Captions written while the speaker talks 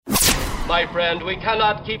My friend, we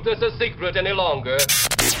cannot keep this a secret any longer.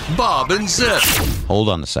 Bob and Zip. Hold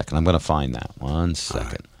on a second. I'm going to find that. 1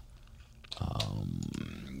 second.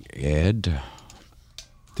 Ed.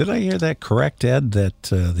 Did I hear that correct, Ed, that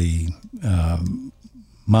the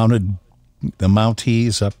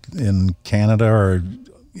Mounties up in Canada are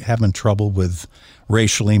having trouble with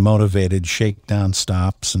racially motivated shakedown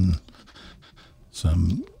stops and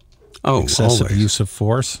some excessive always. use of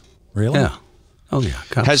force? Really? Yeah. Oh, yeah.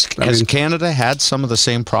 Has Canada had some of the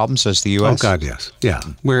same problems as the U.S.? Oh, God, yes. Yeah.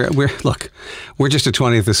 We're just a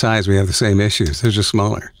 20th the size. We have the same issues. They're just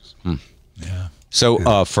smaller. Yeah.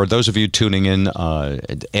 So for those of you tuning in,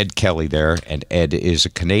 Ed Kelly there, and Ed is a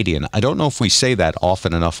Canadian. I don't know if we say that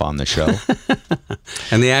often enough on the show.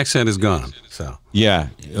 And the accent is gone. So Yeah,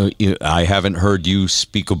 I haven't heard you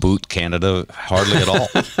speak about Canada hardly at all.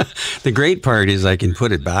 the great part is I can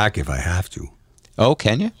put it back if I have to. Oh,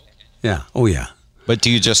 can you? Yeah. Oh, yeah. But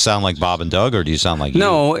do you just sound like Bob and Doug, or do you sound like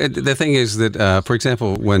No, the thing is that, for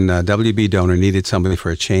example, when WB Donor needed somebody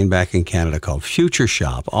for a chain back in Canada called Future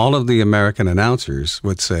Shop, all of the American announcers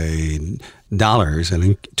would say dollars,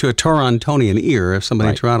 and to a Torontonian ear, if somebody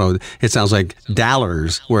in Toronto, it sounds like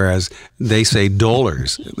dollars, whereas they say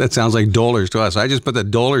dollars. That sounds like dollars to us. I just put the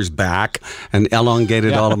dollars back and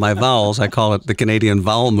elongated all of my vowels. I call it the Canadian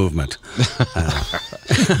vowel movement.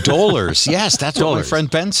 Dollars? Yes, that's what my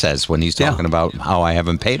friend Ben says when he's talking about how I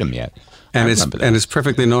haven't paid him yet. And it's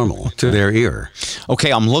perfectly normal to their ear.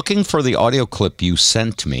 Okay, I'm looking for the audio clip you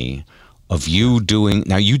sent me of you doing.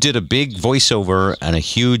 Now, you did a big voiceover and a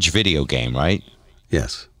huge video game, right?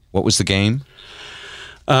 Yes. What was the game?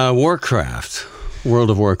 Warcraft. World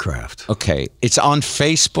of Warcraft. Okay, it's on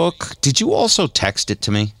Facebook. Did you also text it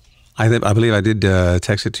to me? I believe I did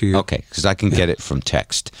text it to you. Okay, because I can get it from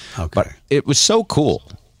text. Okay. But it was so cool.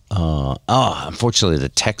 Unfortunately, the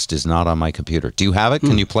text is not on my computer. Do you have it?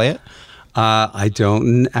 Can you play it? I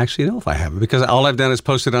don't actually know if I have it, because all I've done is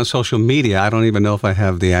post it on social media. I don't even know if I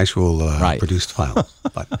have the actual produced file.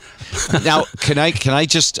 But Now, can I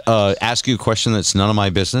just ask you a question that's none of my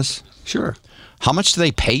business? Sure. How much do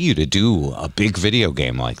they pay you to do a big video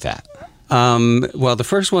game like that? Well, the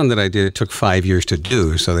first one that I did took 5 years to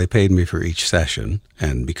do, so they paid me for each session.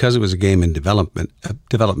 And because it was a game in development,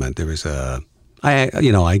 there was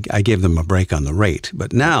I gave them a break on the rate.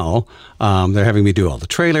 But now they're having me do all the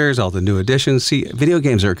trailers, all the new additions. See, video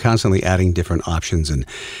games are constantly adding different options and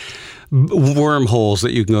wormholes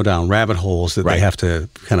that you can go down, rabbit holes that they have to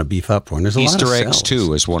kind of beef up for. And there's a lot of Easter eggs, cells.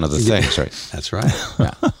 too, is one of the things, right? That's right.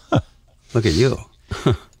 Yeah. Look at you.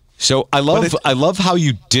 So I love how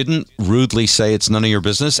you didn't rudely say it's none of your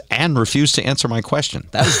business and refused to answer my question.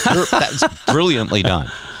 That's brilliantly done.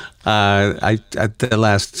 The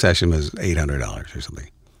last session was $800 or something.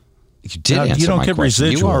 You did answer you don't my get question.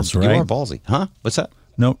 residuals, You right? are ballsy. Huh? What's that?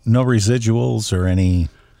 No residuals or any.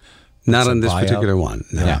 Not on a this buyout? particular one.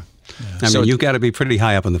 No. Yeah. I So mean, you've got to be pretty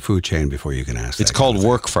high up in the food chain before you can ask that. It's called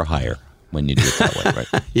work for hire when you do it that way,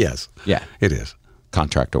 right? Yes. Yeah. It is.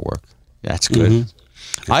 Contractor work. That's good. Mm-hmm.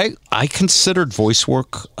 I considered voice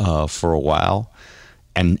work for a while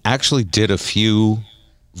and actually did a few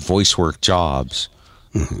voice work jobs,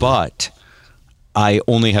 but I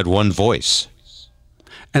only had one voice.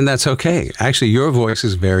 And that's okay. Actually, your voice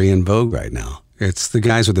is very in vogue right now. It's the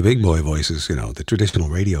guys with the big boy voices, the traditional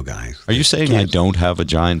radio guys. Are you saying I don't have a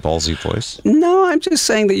giant ballsy voice? No, I'm just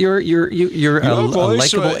saying that you're a likable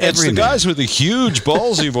everyman. It's the guys with the huge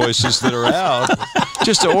ballsy voices that are out.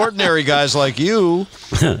 Just ordinary guys like you.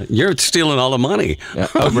 You're stealing all the money. Yeah.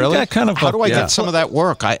 Oh, really? How do I get some of that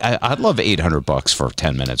work? I'd love $800 for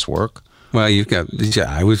 10 minutes work. Well,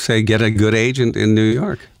 I would say get a good agent in New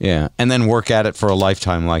York. Yeah, and then work at it for a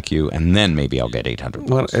lifetime like you, and then maybe I'll get $800.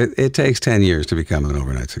 Well, it takes 10 years to become an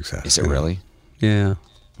overnight success. Is it really? Yeah,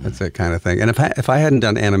 that's that kind of thing. And if I hadn't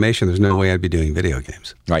done animation, there's no way I'd be doing video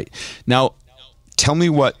games. Right. Now, tell me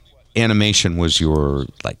what animation was your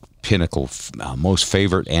pinnacle, most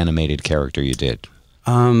favorite animated character you did?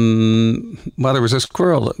 Well, there was a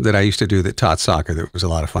squirrel that I used to do that taught soccer that was a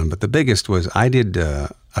lot of fun. But the biggest was I did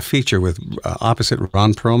a feature with opposite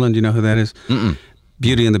Ron Perlman. Do you know who that is? Mm-mm.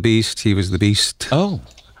 Beauty and the Beast. He was the Beast. Oh.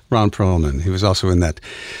 Ron Perlman. He was also in that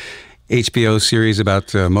HBO series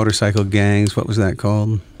about motorcycle gangs. What was that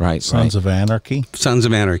called? Right. Sons of Anarchy? Sons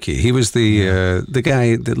of Anarchy. He was the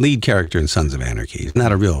guy, the lead character in Sons of Anarchy. He's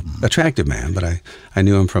not a real attractive man, but I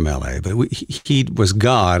knew him from L.A. But he was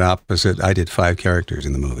God opposite. I did 5 characters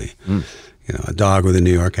in the movie. A dog with a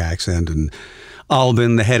New York accent and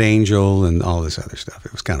Albin, the head angel, and all this other stuff.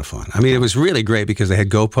 It was kind of fun. I mean, it was really great because they had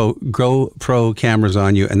GoPro cameras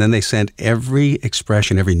on you, and then they sent every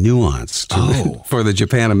expression, every nuance for the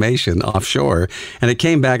Japanimation offshore, and it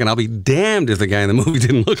came back, and I'll be damned if the guy in the movie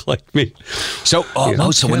didn't look like me. So,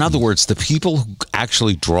 so in other words, the people who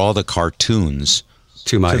actually draw the cartoons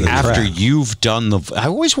after you've done I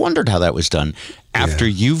always wondered how that was done. After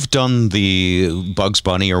you've done the Bugs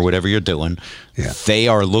Bunny or whatever you're doing, they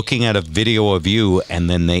are looking at a video of you, and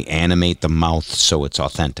then they animate the mouth so it's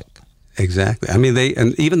authentic. Exactly. I mean,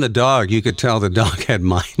 and even the dog, you could tell the dog had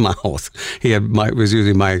my mouth. He was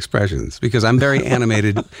using my expressions because I'm very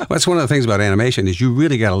animated. That's one of the things about animation is you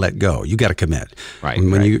really got to let go. You got to commit. Right.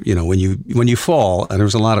 And when you fall, and there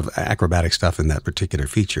was a lot of acrobatic stuff in that particular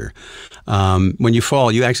feature. When you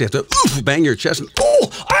fall, you actually have to bang your chest and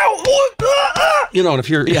and if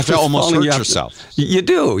you have to almost hurt yourself. You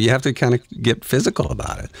do. You have to kind of get physical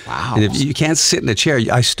about it. Wow. And if you can't sit in a chair,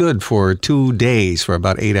 I stood for 2 days for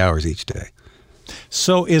about 8 hours each day.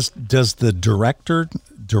 So does the director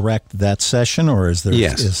direct that session, or is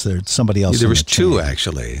there somebody else? There was two,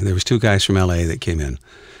 actually. There was 2 guys from L.A. that came in,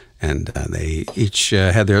 and they each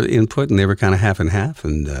had their input, and they were kind of half and half,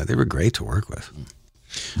 and they were great to work with.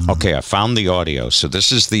 Okay, I found the audio. So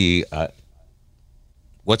this is the...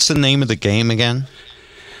 what's the name of the game again?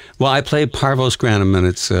 Well, I played Parvos Granum, and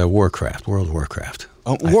it's Warcraft, World of Warcraft.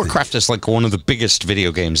 Warcraft is like one of the biggest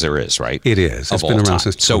video games there is, right? It is. It's been around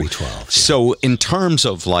since 2012. So in terms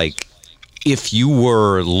of like, if you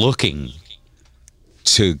were looking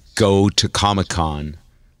to go to Comic-Con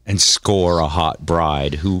and score a hot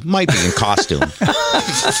bride who might be in costume.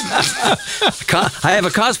 I have a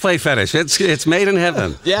cosplay fetish. It's made in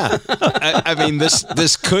heaven. Yeah. I mean,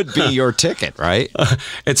 this could be your ticket, right?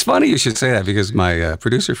 It's funny you should say that because my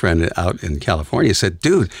producer friend out in California said,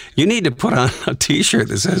 dude, you need to put on a T-shirt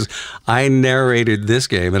that says, I narrated this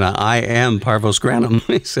game and I am Parvos Granum.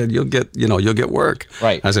 He said, you'll get work.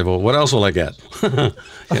 Right. I said, well, what else will I get?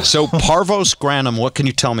 So Parvos Granum, what can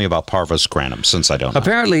you tell me about Parvos Granum, since I don't know?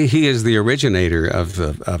 Apparently, he is the originator of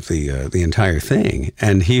the entire thing,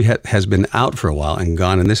 and he has been out for a while and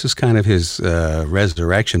gone, and this is kind of his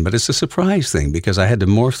resurrection, but it's a surprise thing because I had to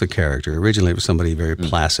morph the character. Originally, it was somebody very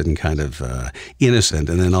placid and kind of innocent,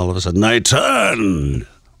 and then all of a sudden, I turned.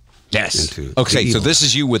 Yes. Okay, so this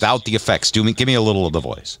is you without the effects. Give me a little of the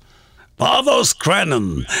voice. Parvos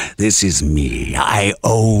Granum, this is me. I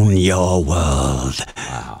own your world.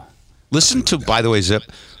 Wow. Listen to, by the way, Zip,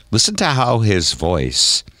 listen to how his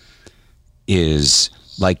voice is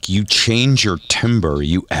like you change your timbre,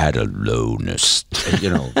 you add a lowness.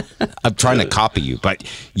 I'm trying to copy you, but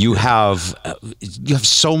you have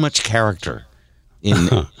so much character in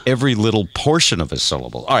every little portion of a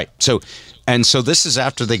syllable. All right, so this is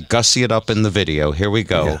after they gussy it up in the video. Here we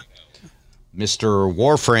go. Yeah. Mr.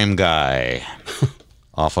 Warframe Guy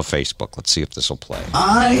off of Facebook. Let's see if this will play.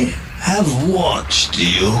 I have watched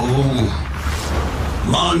you.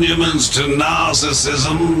 Monuments to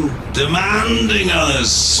narcissism, demanding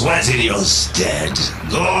others sweat in your stead,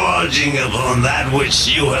 gorging upon that which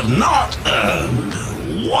you have not earned.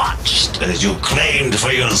 Watched as you claimed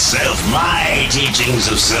for yourself my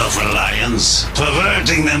teachings of self-reliance,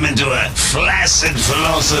 perverting them into a flaccid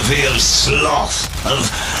philosophy of sloth, of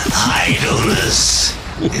idleness.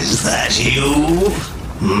 Is that you,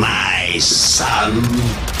 my son?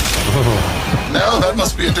 No, that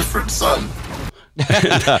must be a different son.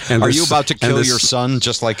 Are you about to kill your son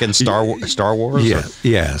just like in Star Wars? Yeah,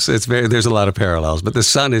 yes. There's a lot of parallels, but the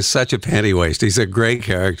son is such a pantywaist. He's a great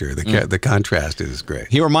character. The contrast is great.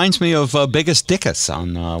 He reminds me of Biggest Dickus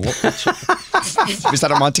on is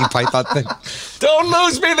that a Monty Python thing? Don't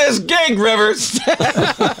lose me this gig, Rivers.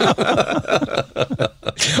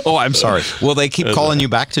 Oh, I'm sorry. Will they keep calling you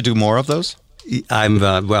back to do more of those?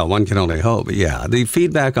 Well, one can only hope. But yeah, the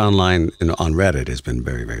feedback online on Reddit has been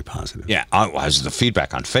very, very positive. Yeah, the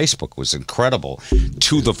feedback on Facebook was incredible.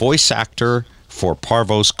 To the voice actor for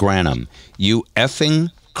Parvos Granum, you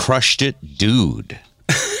effing crushed it, dude.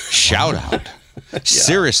 Shout out. Yeah.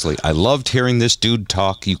 Seriously, I loved hearing this dude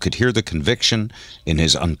talk. You could hear the conviction in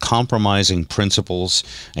his uncompromising principles,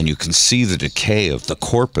 and you can see the decay of the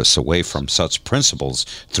corpus away from such principles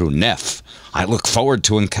through Neff. I look forward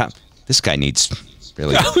to This guy needs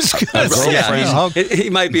really a girlfriend. He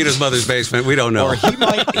might be in his mother's basement. We don't know. Or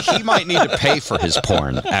he might need to pay for his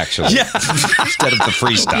porn, actually, instead of the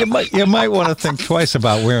free stuff. You might want to think twice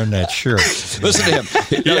about wearing that shirt. Listen to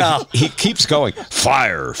him. He keeps going.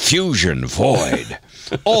 Fire, fusion, void.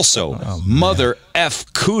 Also, mother F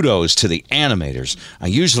kudos to the animators. I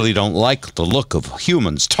usually don't like the look of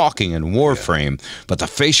humans talking in Warframe, but the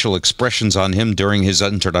facial expressions on him during his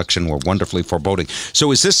introduction were wonderfully foreboding.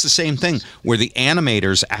 So is this the same thing where the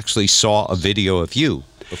animators actually saw a video of you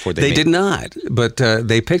before they did not, but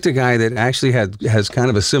they picked a guy that actually has kind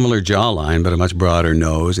of a similar jawline, but a much broader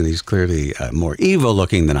nose, and he's clearly more evil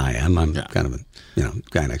looking than I am. I'm kind of a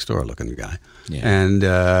guy next door looking guy. Yeah. And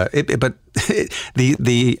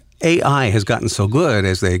the AI has gotten so good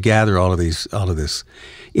as they gather all of this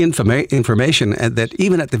information, and that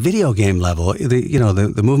even at the video game level,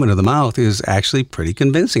 the movement of the mouth is actually pretty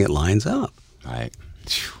convincing. It lines up. Right.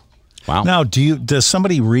 Wow. Now, does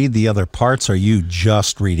somebody read the other parts, or are you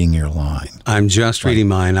just reading your line? I'm just reading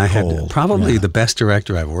mine. I had probably the best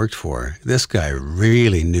director I've worked for. This guy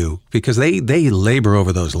really knew, because they labor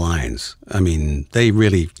over those lines. I mean, they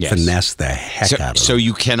really finesse the heck out of them. So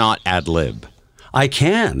you cannot ad-lib? I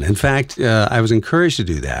can. In fact, I was encouraged to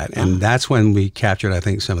do that, and that's when we captured, I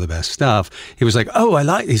think, some of the best stuff. He was like, "Oh, I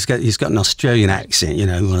like he's got an Australian accent,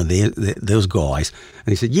 one of those guys."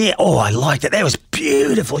 And he said, "Yeah, I liked it. That was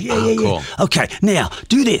beautiful. Yeah, cool. Okay, now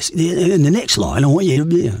do this in the next line. I want you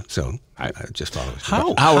to." Yeah. So I just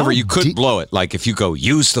followed. However, you could blow it. Like if you go,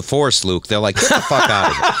 "Use the Force, Luke," they're like, "Get the fuck out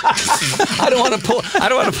of here." I don't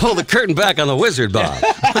want to pull the curtain back on the wizard, Bob.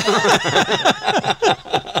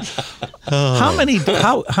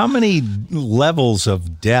 How many levels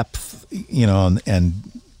of depth, and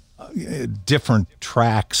different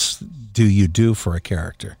tracks do you do for a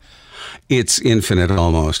character? It's infinite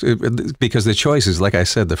almost, because the choices, like I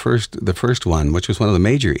said, the first one, which was one of the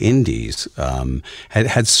major indies,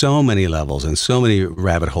 had so many levels and so many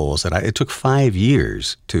rabbit holes that it took 5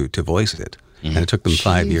 years to voice it. Mm-hmm. And it took them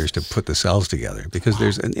 5 years to put the cells together, because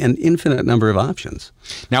there's an infinite number of options.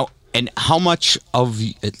 Now, and how much of,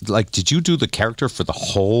 did you do the character for the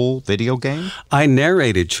whole video game? I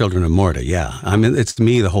narrated Children of Morta, yeah. I mean, it's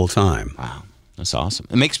me the whole time. Wow. That's awesome.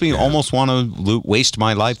 It makes me almost want to waste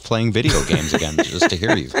my life playing video games again just to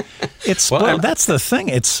hear you. That's the thing.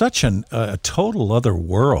 It's such a total other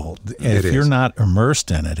world. If you're not immersed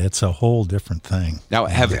in it, it's a whole different thing. Now,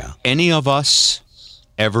 have any of us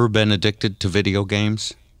ever been addicted to video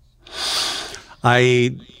games?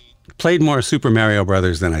 I played more Super Mario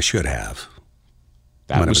Brothers than I should have.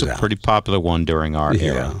 That was a pretty popular one during our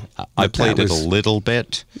era. I played it a little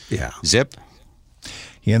bit. Yeah. Zip?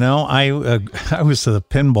 I was the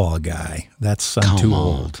pinball guy. I'm too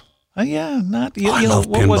old. I love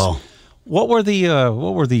pinball. What were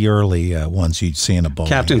the early ones you'd see in a bowling?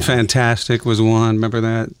 Captain Fantastic was one. Remember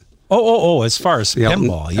that? Oh! As far as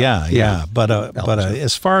pinball, yeah. But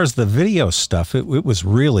as far as the video stuff, it was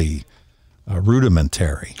really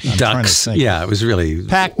rudimentary. Ducks. Yeah, it was really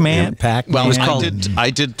Pac-Man. Pac-Man. Well, it was called.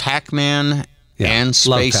 I did Pac-Man and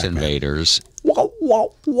Space Invaders. And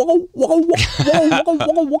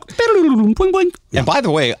by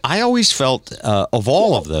the way, I always felt of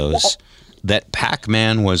all of those that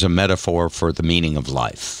Pac-Man was a metaphor for the meaning of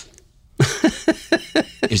life.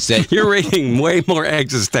 Is that you're reading way more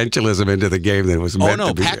existentialism into the game than was meant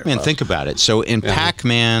to be? Pac-Man. Think about it. So in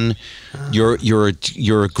Pac-Man, you're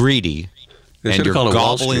greedy, and you're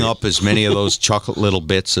gobbling up as many of those chocolate little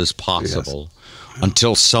bits as possible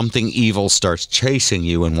until something evil starts chasing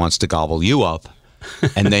you and wants to gobble you up,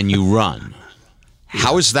 and then you run.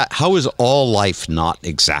 How is that? How is all life not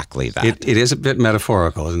exactly that? It is a bit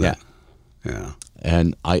metaphorical, isn't it? Yeah.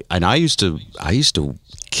 And I used to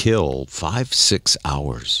kill 5-6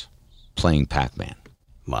 hours playing Pac-Man.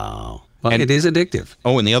 Wow. Well, and it is addictive.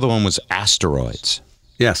 Oh, and the other one was Asteroids.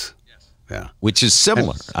 Yes. Yeah. Which is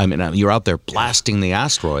similar. I mean, you're out there blasting the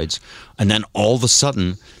asteroids, and then all of a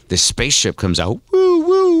sudden, this spaceship comes out, woo,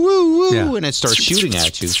 woo, woo, woo, and it starts shooting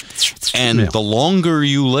at you. And the longer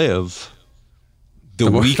you live, the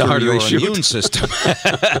weaker your immune system.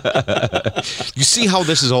 You see how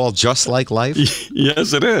this is all just like life?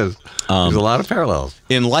 Yes, it is. There's a lot of parallels.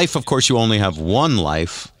 In life, of course, you only have one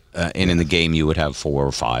life. And in the game, you would have 4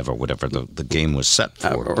 or 5 or whatever the game was set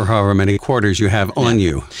for. Or however many quarters you have on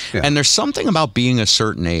you. Yeah. And there's something about being a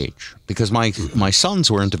certain age, because my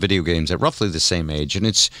sons were into video games at roughly the same age, and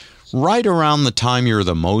it's right around the time you're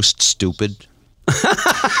the most stupid.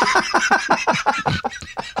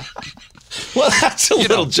 Well, that's a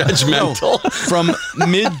little judgmental. From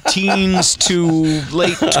mid-teens to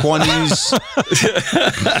late 20s.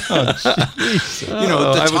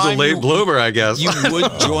 I was a late bloomer, I guess. You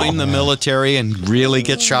would join the military and really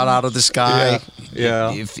get shot out of the sky.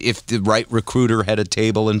 Yeah. If the right recruiter had a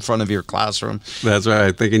table in front of your classroom. That's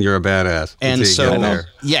right. Thinking you're a badass. And Until you so, get there.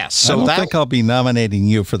 yes. I So don't that think I'll be nominating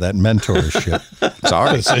you for that mentorship.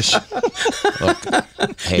 sorry. Look,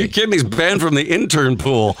 You hey, kidding me? He's banned from the intern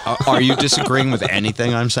pool. are you disagreeing with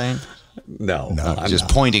anything I'm saying? No. I'm Just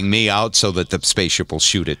not. pointing me out so that the spaceship will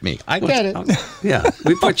shoot at me. I get it. Yeah.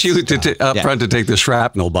 We put you up Yeah. front to take the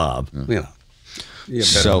shrapnel, Bob. You know. You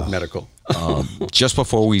have better So- medical. Just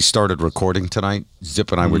before we started recording tonight,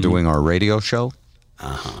 Zip and I were doing our radio show.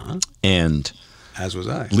 And As was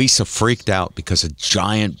I. Lisa freaked out because a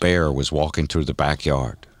giant bear was walking through the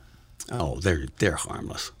backyard. Oh, they're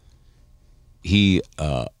harmless. He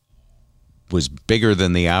was bigger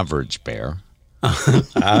than the average bear.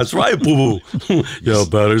 That's right, boo boo. You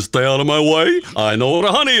better stay out of my way. I know what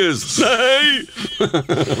a honey is. Hey.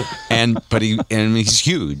 But he's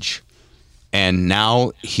huge. And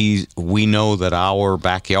now we know that our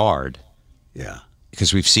backyard, Yeah.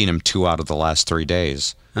 because we've seen him 2 out of the last 3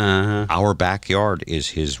 days, our backyard is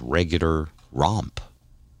his regular romp.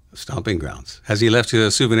 Stomping grounds. Has he left you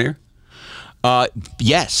a souvenir?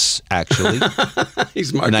 Yes, actually.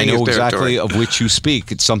 He's marking And I know his exactly territory. of which you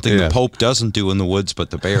speak. It's something Yeah. the Pope doesn't do in the woods, but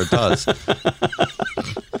the bear does.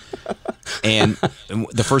 And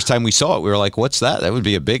the first time we saw it, we were like, what's that? That would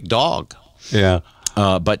be a big dog. Yeah.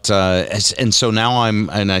 And so now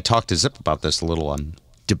I talked to Zip about this a little. I'm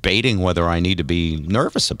debating whether I need to be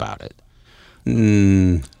nervous about it.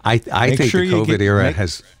 I think sure the you COVID get- era make-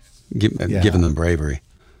 has given them bravery.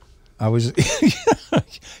 I was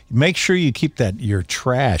make sure you keep your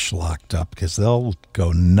trash locked up because they'll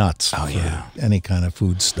go nuts for any kind of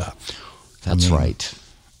food stuff. That's right.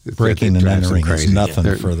 Breaking It and drives them entering is crazy. nothing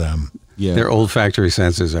They're- for them. Yeah. Their olfactory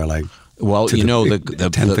senses are like, Well, to you know, the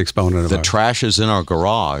 10th exponent of the ours. trash is in our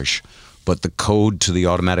garage, but the code to the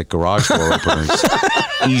automatic garage door opener is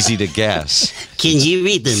easy to guess. Can you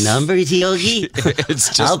read the numbers, Yogi? It's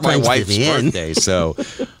just I'll my punch wife's them in. birthday, so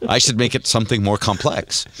I should make it something more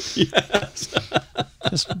complex.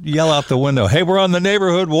 Just yell out the window, "Hey, we're on the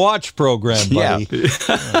neighborhood watch program, buddy."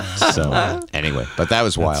 So anyway, but that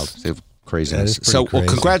was wild. Craziness. that is pretty So, well, crazy.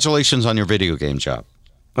 congratulations on your video game job.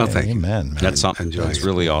 well, thank you. Amen, man. That's something. enjoying That's it.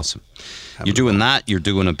 really awesome. You're doing that. You're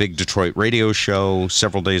doing a big Detroit radio show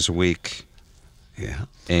several days a week. Yeah.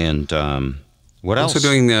 And what else? Also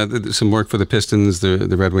doing some work for the Pistons, the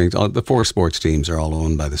Red Wings. All, the 4 sports teams are all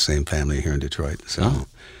owned by the same family here in Detroit. So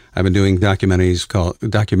I've been doing documentaries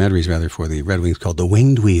for the Red Wings called The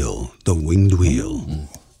Winged Wheel. The Winged Wheel.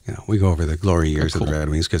 You know, we go over the glory years of the Red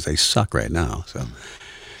Wings because they suck right now. So,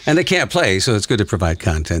 and they can't play, so it's good to provide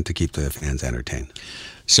content to keep the fans entertained.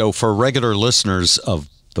 So for regular listeners of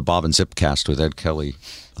the Bob and Zipcast with Ed Kelly,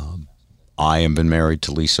 I have been married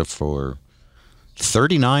to Lisa for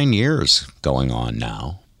 39 years going on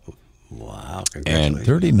now. Wow. And Congratulations.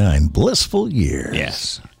 39 blissful years.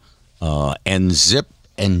 yes. And Zip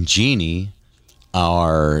and Jeannie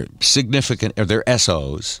are significant, or they're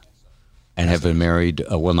SOs, and have been married,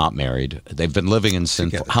 well, not married. They've been living in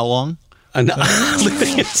Sin. How long? Haven't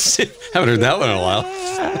heard that one in a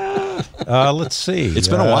while. Let's see. It's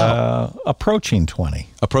been a while. Approaching 20.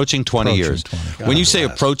 Approaching 20 years. 20. When you say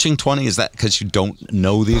approaching 20, is that because you don't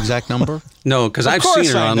know the exact number? No, because I've course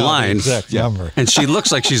seen her I know the online, exact number. and she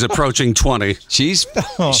looks like she's approaching 20. She's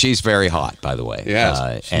very hot, by the way.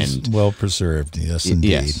 Yes. And Well preserved. Yes, indeed.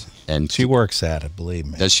 yes. And She works at it, believe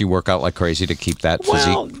me. does she work out like crazy to keep that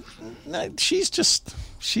Well, physique? no,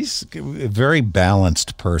 she's a very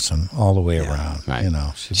balanced person all the way around. right. You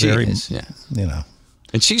know, she's She very, is, yeah. you know.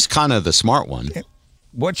 And she's kind of the smart one.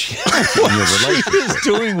 What she is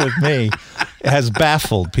doing with me has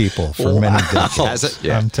baffled people for many decades. Has it?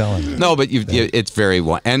 Yeah. I'm telling you. No, but it's very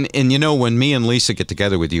and you know, when me and Lisa get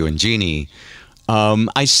together with you and Jeannie,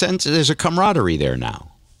 I sense there's a camaraderie there now.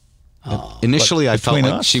 Initially, I felt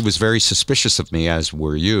between like us? she was very suspicious of me, as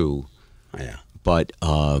were you. Yeah. But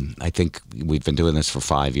I think we've been doing this for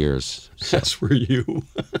 5 years. That's for you.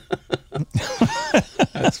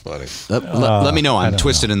 That's funny. Let me know. I'm don't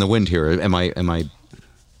twisted in the wind here. Am I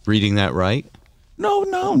reading that right? No.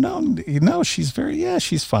 You know, she's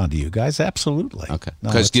fond of you guys. Absolutely. Okay. No,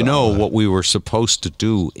 Because it's you all know right. what we were supposed to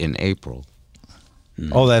do in April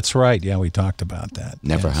Oh, that's right. Yeah, we talked about that.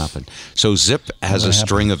 never Yes. happened. So Zip has a happened.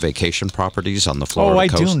 string of vacation properties on the Florida Oh, I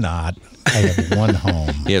coast. do not. I have one home.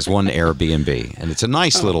 He has one Airbnb, and it's a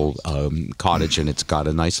nice little cottage, and it's got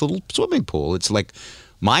a nice little swimming pool. It's like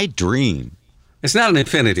my dream It's not an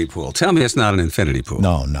infinity pool. Tell me it's not an infinity pool.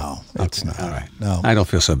 No, it's not. All right. No. I don't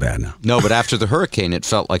feel so bad now. No, but after the hurricane, it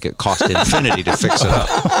felt like it cost infinity to fix it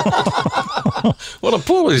up. Well, a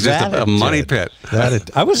pool is just a money pit.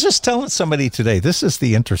 I was just telling somebody today, this is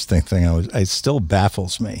the interesting thing. It still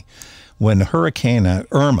baffles me. When Hurricane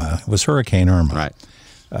Irma, Right.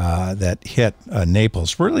 That hit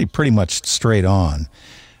Naples, really pretty much straight on.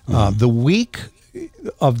 The week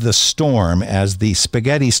of the storm, as the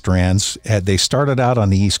spaghetti strands they started out on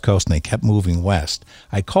the East Coast and they kept moving west,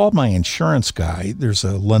 I called my insurance guy. There's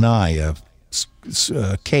a lanai, a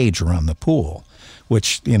cage around the pool,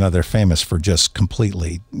 which, they're famous for just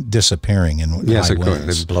completely disappearing in high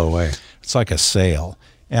winds. They blow away. It's like a sail.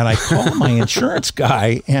 And I called my insurance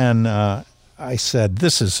guy and I said,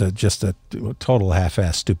 this is just a total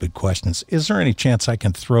half-assed stupid question. Is there any chance I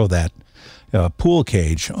can throw that pool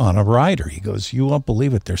cage on a rider? He goes, you won't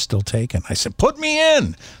believe it, they're still taken. I said, put me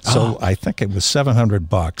in. So I think it was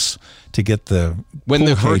 $700 to get the when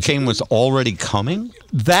the hurricane cage. was already coming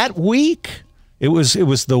That week. It was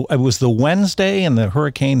the Wednesday, and the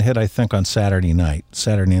hurricane hit, I think, on Saturday night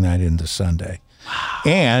into Sunday. Wow.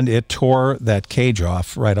 And it tore that cage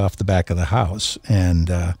off right off the back of the house,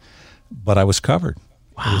 but I was covered.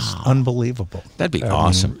 Wow. It was unbelievable. That'd be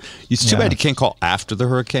awesome. It's too bad you can't call after the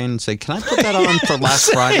hurricane and say, can I put that on for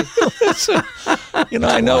last Friday?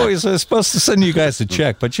 I know he's supposed to send you guys a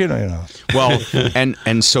check, but you know. Well,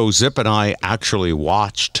 and so Zip and I actually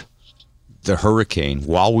watched the hurricane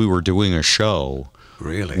while we were doing a show.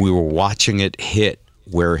 Really? We were watching it hit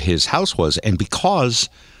where his house was, and because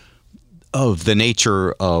of the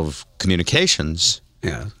nature of communications,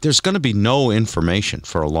 there's going to be no information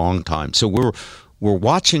for a long time. So we're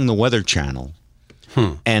watching the Weather Channel,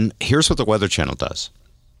 and here's what the Weather Channel does.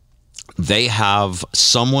 They have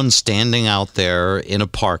someone standing out there in a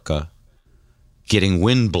parka getting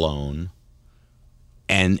wind blown,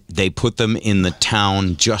 and they put them in the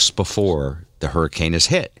town just before the hurricane is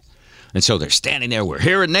hit. And so they're standing there. We're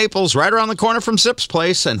here in Naples, right around the corner from Zip's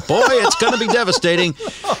place, and boy, it's going to be devastating.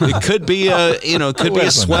 It could be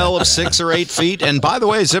a swell of 6 or 8 feet. And by the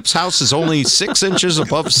way, Zip's house is only 6 inches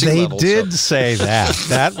above sea level. They did say that.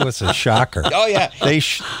 That was a shocker. Oh yeah.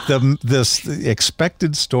 The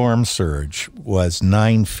expected storm surge was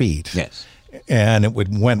 9 feet. Yes. And it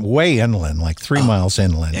went way inland, like 3 miles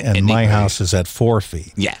inland, and my house is at 4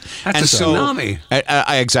 feet. Yeah, that's a tsunami.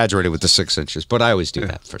 I exaggerated with the 6 inches, but I always do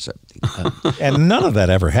that for 17. And none of that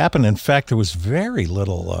ever happened. In fact, there was very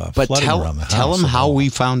little flooding around the house. Tell them how we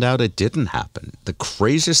found out it didn't happen. The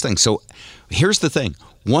craziest thing. So here's the thing.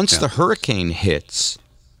 Once the hurricane hits,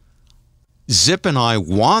 Zip and I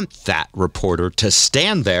want that reporter to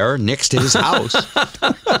stand there next to his house.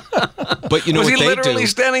 But you know was what he they literally do?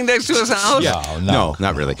 standing next to his house? Yeah, no,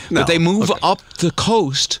 not really. No. But they move up the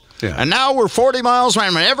coast, and now we're 40 miles away,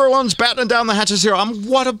 and everyone's battening down the hatches here.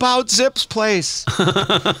 what about Zip's place?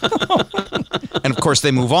 And of course,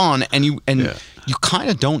 they move on, and you kind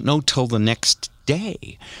of don't know till the next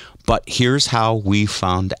day. But here's how we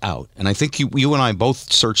found out, and I think you and I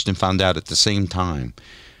both searched and found out at the same time.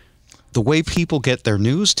 The way people get their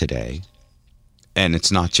news today, and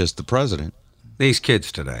it's not just the president. These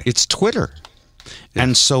kids today. It's Twitter. Yeah.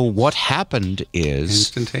 And so what happened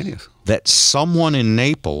is instantaneous. That someone in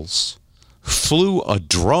Naples flew a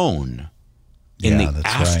drone in the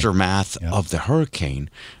aftermath of the hurricane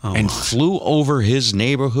and flew over his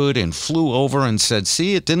neighborhood and flew over and said,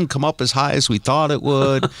 see, it didn't come up as high as we thought it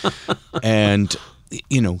would. And,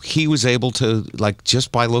 he was able to,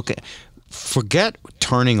 just by looking, forget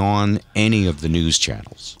turning on any of the news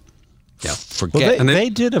channels. Yeah. Forget. Well,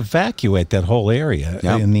 they did evacuate that whole area.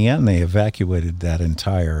 Yep. In the end, they evacuated that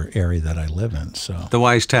entire area that I live in. So the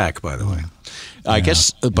wise tack, by the way. I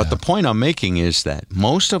guess, but the point I'm making is that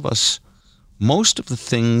most of the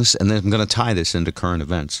things, and then I'm going to tie this into current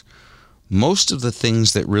events, most of the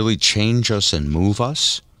things that really change us and move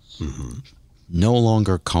us no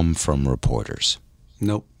longer come from reporters.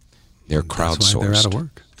 Nope. They're crowdsourced. That's why they're out of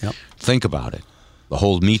work. Yep. Think about it. The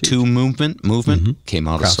whole Me Too movement came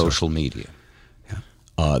out of social media.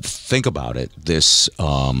 Yeah. Think about it. This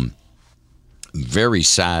very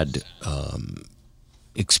sad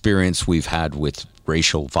experience we've had with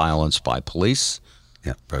racial violence by police.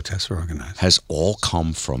 Yeah, protests were organized. Has all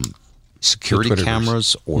come from security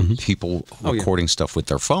cameras or people recording stuff with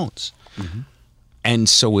their phones. And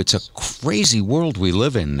so it's a crazy world we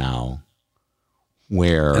live in now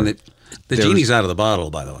where... And the genie's out of the bottle,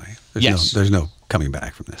 by the way. There's no coming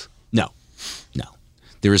back from this. No.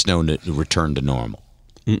 There is no return to normal.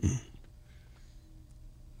 Any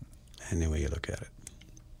way you look at it.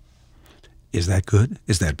 Is that good?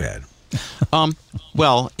 Is that bad?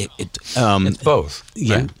 Well, it's both.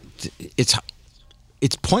 yeah, right?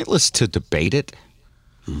 it's pointless to debate it.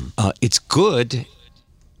 It's good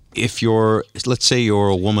if let's say you're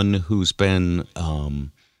a woman who's been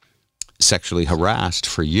sexually harassed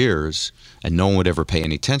for years and no one would ever pay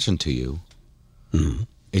any attention to you.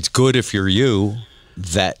 It's good if you're you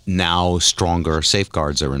that now stronger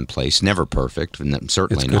safeguards are in place. Never perfect, and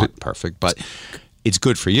certainly not perfect, but it's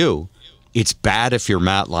good for you. It's bad if you're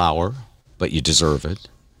Matt Lauer, but you deserve it.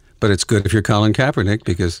 But it's good if you're Colin Kaepernick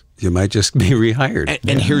because you might just be rehired.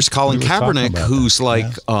 And here's Colin Kaepernick, who's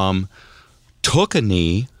took a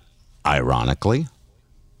knee, ironically,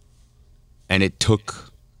 and it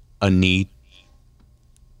took a knee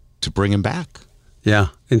to bring him back. Yeah,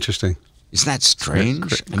 interesting. Isn't that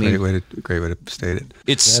strange? Great way to state it.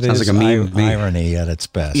 That sounds is like a meme. irony at its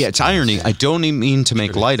best. Yeah, it's irony. I don't even mean to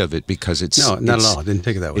make light of it because it's No, not at all. I didn't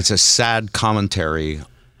take it that way. It's a sad commentary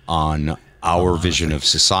on our vision of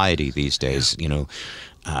society these days. You know,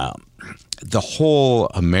 the whole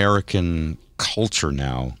American culture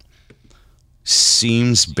now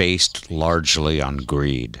seems based largely on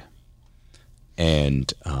greed.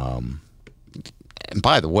 And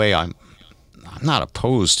by the way, I'm not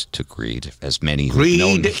opposed to greed, as many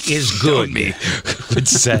Greed is good. would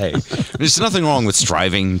say. There's nothing wrong with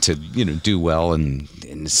striving to, do well and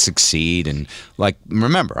succeed. And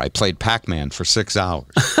remember, I played Pac-Man for 6 hours.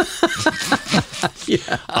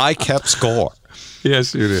 Yeah. I kept score.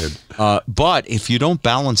 Yes, you did. But if you don't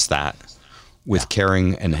balance that with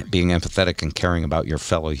caring and being empathetic and caring about your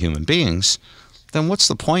fellow human beings, then what's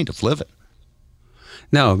the point of living?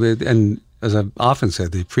 No, and as I've often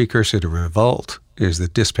said, the precursor to revolt is the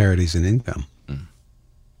disparities in income.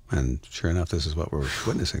 And sure enough, this is what we're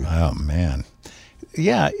witnessing. Oh, man.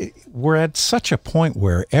 Yeah, we're at such a point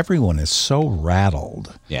where everyone is so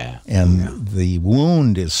rattled. Yeah. And the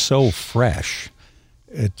wound is so fresh.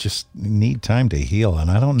 It just need time to heal,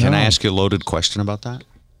 and I don't know. Can I ask you a loaded question about that?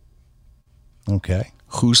 Okay.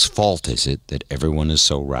 Whose fault is it that everyone is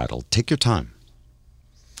so rattled? Take your time.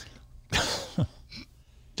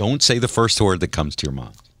 Don't say the first word that comes to your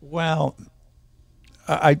mind. Well,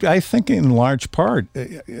 I think in large part,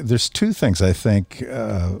 there's two things. I think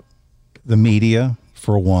the media,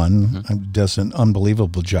 for one, does an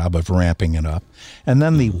unbelievable job of ramping it up. And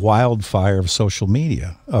then the wildfire of social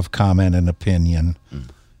media, of comment and opinion.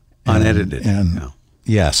 Unedited.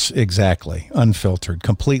 Yes, exactly. Unfiltered,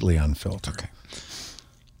 completely unfiltered. Okay.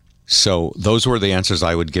 So those were the answers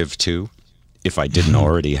I would give too, if I didn't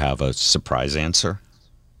already have a surprise answer.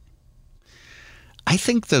 I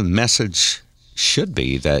think the message should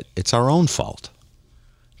be that it's our own fault.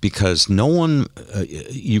 Because no one,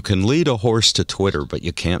 you can lead a horse to Twitter, but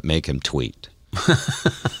you can't make him tweet.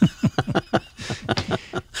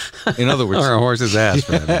 In other words, or a horse's ass.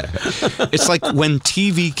 For that matter. It's like when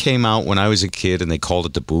TV came out when I was a kid and they called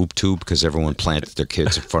it the boob tube because everyone planted their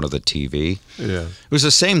kids in front of the TV. Yeah. It was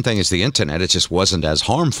the same thing as the internet. It just wasn't as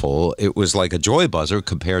harmful. It was like a joy buzzer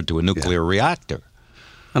compared to a nuclear reactor.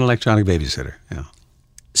 An electronic babysitter. Yeah.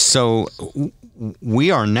 So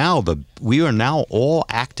we are now all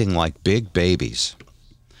acting like big babies,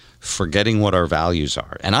 forgetting what our values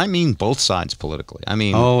are. And I mean both sides politically. I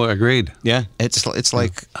mean, oh, agreed. Yeah, it's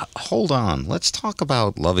like, hold on, let's talk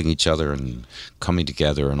about loving each other and coming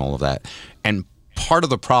together and all of that. And part of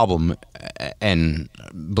the problem, and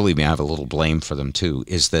believe me, I have a little blame for them too,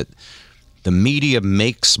 is that the media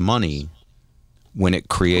makes money when it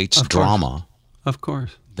creates drama. Of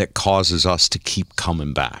course. That causes us to keep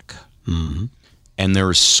coming back. Mm-hmm. And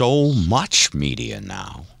there's so much media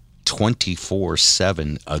now,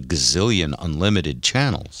 24/7, a gazillion unlimited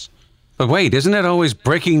channels. But wait, isn't it always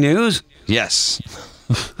breaking news? Yes.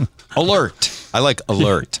 Alert. I like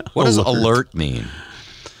alert. What does alert mean?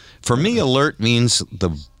 For me, alert means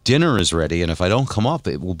the dinner is ready, and if I don't come up,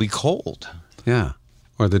 it will be cold. Yeah.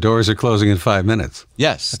 Or the doors are closing in 5 minutes.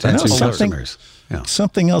 Yes. That's something, customers. Yeah.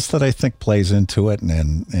 Something else that I think plays into it,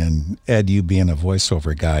 and Ed, you being a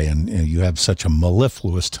voiceover guy, and you have such a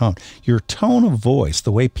mellifluous tone. Your tone of voice,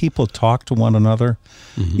 the way people talk to one another,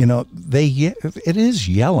 it is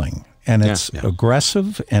yelling, and it's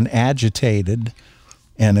aggressive and agitated,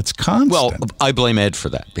 and it's constant. Well, I blame Ed for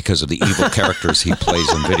that because of the evil characters he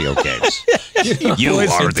plays in video games. You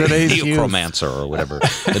are the necromancer or whatever.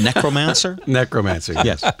 The necromancer? Necromancer.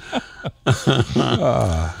 Yes.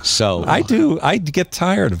 So I get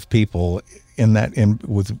tired of people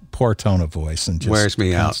with poor tone of voice and just wears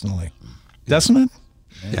me constantly. Doesn't it?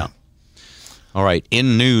 Yeah. All right.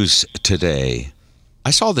 In news today,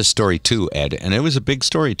 I saw this story too, Ed, and it was a big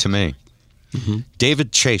story to me. Mm-hmm.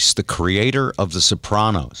 David Chase, the creator of The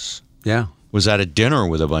Sopranos, was at a dinner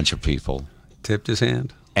with a bunch of people. Tipped his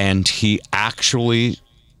hand. And he actually,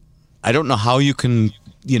 I don't know how you can,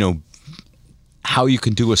 how you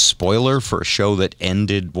can do a spoiler for a show that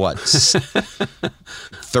ended,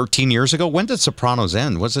 13 years ago? When did Sopranos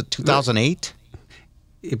end? Was it 2008?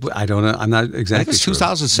 I don't know. I'm not exactly I think it's sure.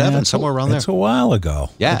 2007, somewhere around there. It's a while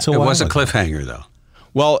ago. Yeah. It's a It while was a ago. cliffhanger, though.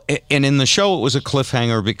 Well, and in the show, it was a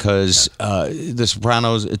cliffhanger because the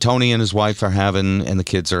Sopranos, Tony and his wife and the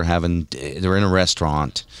kids they're in a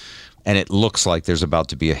restaurant, and it looks like there's about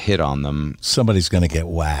to be a hit on them. Somebody's going to get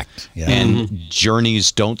whacked. Yeah. And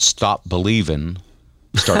Journey's Don't Stop Believin'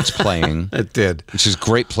 starts playing. It did. Which is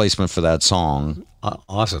great placement for that song.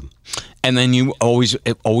 Awesome. And then you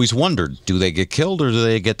always wondered, do they get killed or do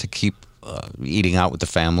they get to keep eating out with the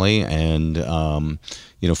family and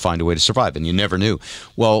find a way to survive? And you never knew.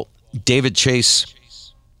 Well, David Chase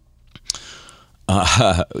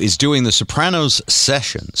is doing the Sopranos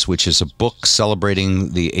Sessions, which is a book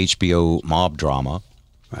celebrating the HBO mob drama.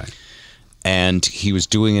 Right. And he was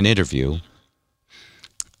doing an interview.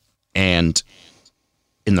 And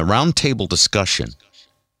in the roundtable discussion,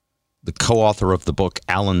 the co-author of the book,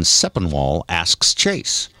 Alan Sepinwall, asks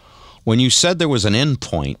Chase, when you said there was an end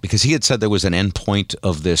point, because he had said there was an end point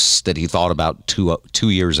of this that he thought about 2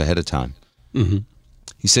 years ahead of time. Mm-hmm.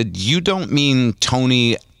 He said, you don't mean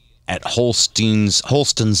Tony at Holston's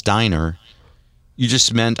Diner. You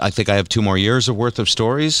just meant, I think I have 2 more years of worth of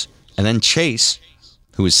stories. And then Chase,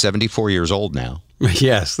 who is 74 years old now.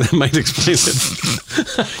 Yes, that might explain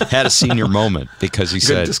it. Had a senior moment because he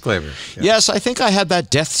said, disclaimer. Yeah. Yes, I think I had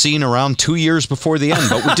that death scene around 2 years before the end,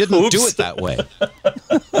 but we didn't do it that way.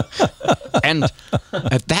 And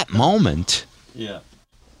at that moment,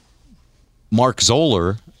 Mark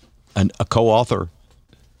Zoller, a co-author,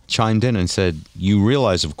 chimed in and said, you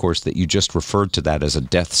realize, of course, that you just referred to that as a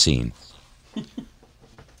death scene.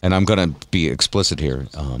 And I'm going to be explicit here.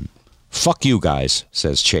 Fuck you guys,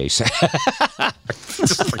 says Chase.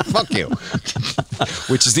 Just like, fuck you.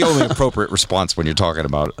 Which is the only appropriate response when you're talking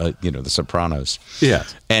about, the Sopranos. Yeah.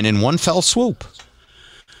 And in one fell swoop,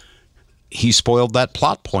 he spoiled that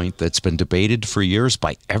plot point that's been debated for years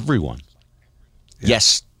by everyone. Yeah.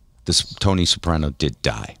 Yes, this Tony Soprano did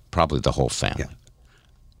die. Probably the whole family. Yeah.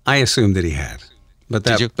 I assumed that he had.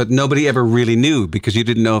 But nobody ever really knew because you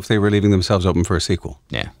didn't know if they were leaving themselves open for a sequel.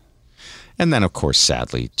 Yeah. And then, of course,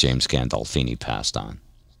 sadly, James Gandolfini passed on.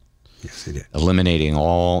 Yes, he did. Eliminating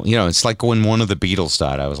all, it's like when one of the Beatles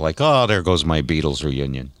died. I was like, oh, there goes my Beatles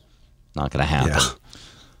reunion. Not going to happen. Yeah.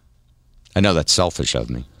 I know that's selfish of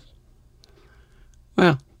me.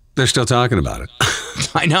 Well, they're still talking about it.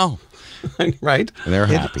 I know. Right? And they're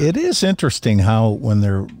happy. It is interesting how when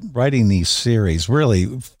they're writing these series, really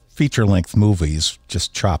feature-length movies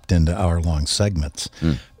just chopped into hour-long segments,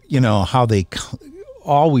 how they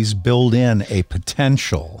always build in a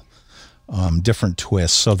potential different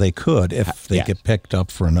twist so they could, if they get picked up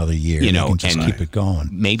for another year, they can just keep it going.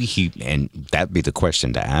 Maybe and that'd be the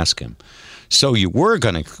question to ask him. So you were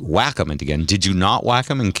going to whack him again. Did you not whack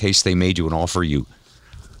him in case they made you an offer you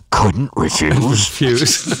couldn't refuse?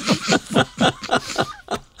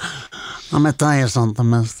 I'm going to tell you something,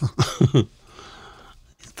 mister. You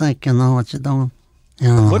think you know what you're doing?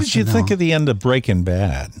 What did you think of the end of Breaking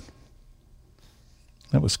Bad?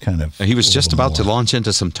 That was kind of... He was just about to launch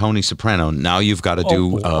into some Tony Soprano. Now you've got to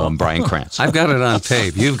do Bryan Krantz. I've got it on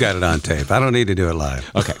tape. You've got it on tape. I don't need to do it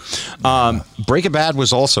live. Okay. Breaking Bad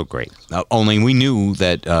was also great. Only we knew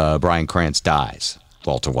that Bryan Krantz dies,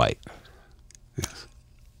 Walter White. Yes.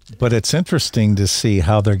 But it's interesting to see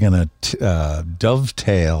how they're going to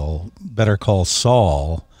dovetail Better Call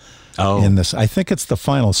Saul in this. I think it's the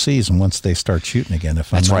final season once they start shooting again,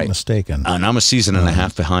 if I'm not mistaken. And I'm a season and a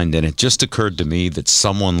half behind, and it just occurred to me that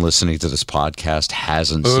someone listening to this podcast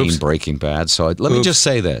hasn't seen Breaking Bad. So let me just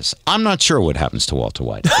say this. I'm not sure what happens to Walter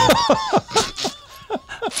White.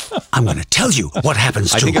 I'm going to tell you what happens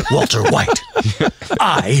to Walter White.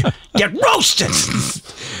 I get roasted.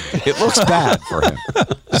 It looks bad for him.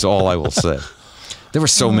 That's all I will say. There were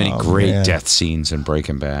so many great death scenes in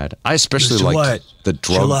Breaking Bad. I especially liked the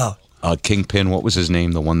drug kingpin. What was his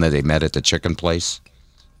name? The one that they met at the chicken place?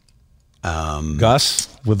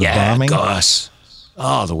 Gus with the bombing? Gus.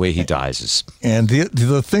 Oh, the way he dies is... And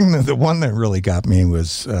the thing, the one that really got me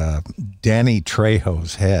was Danny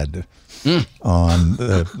Trejo's head on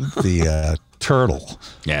the turtle.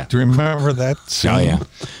 Yeah. Do you remember that scene? Oh, yeah.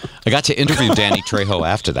 I got to interview Danny Trejo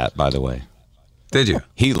after that, by the way. Did you?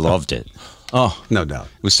 He loved it. Oh, no doubt.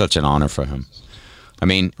 It was such an honor for him. I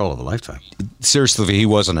mean... Role of a lifetime. Seriously, if he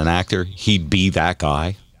wasn't an actor, he'd be that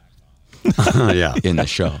guy yeah. in the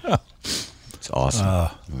show. It's awesome.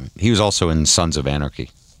 He was also in Sons of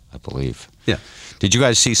Anarchy. I believe. Yeah. Did you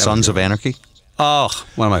guys see Sons of Anarchy? Oh,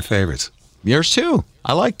 one of my favorites. Yours too.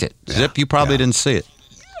 I liked it. Yeah. Zip, you probably didn't see it.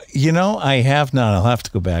 I have not. I'll have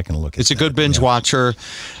to go back and look at it. It's a good binge watcher.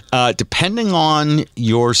 Depending on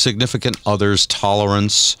your significant other's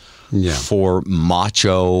tolerance for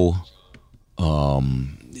macho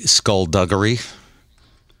skullduggery.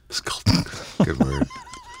 Good word.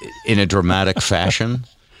 In a dramatic fashion.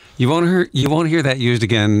 You won't hear that used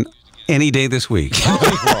again any day this week.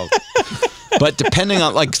 But depending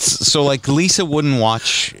on Lisa wouldn't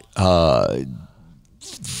watch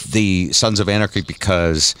the Sons of Anarchy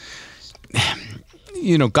because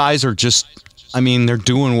guys are just they're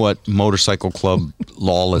doing what motorcycle club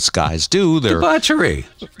lawless guys do. They're debauchery.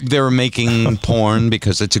 They're making porn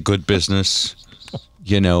because it's a good business.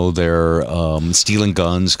 They're stealing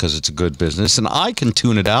guns because it's a good business, and I can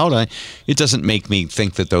tune it out. It doesn't make me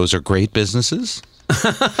think that those are great businesses.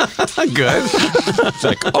 Good. It's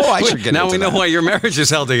like, I should get now into we know that. why your marriage is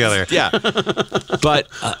held together. Yeah, but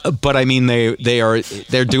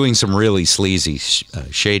they're doing some really sleazy,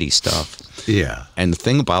 shady stuff. Yeah, and the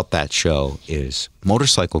thing about that show is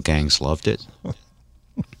motorcycle gangs loved it,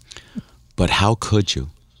 but how could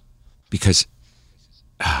you? Because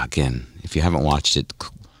again, if you haven't watched it,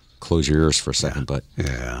 close your ears for a second. But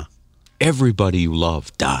everybody you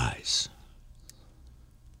love dies.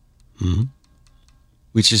 Mm-hmm.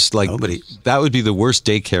 Which is like, that would be the worst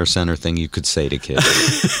daycare center thing you could say to kids.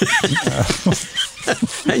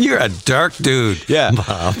 You're a dark dude. Yeah.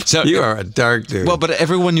 Bob. So, you are a dark dude. Well, but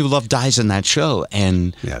everyone you love dies in that show.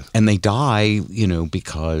 And they die,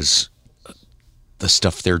 because the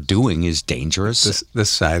stuff they're doing is dangerous. The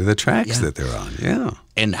side of the tracks that they're on. Yeah.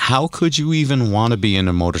 And how could you even want to be in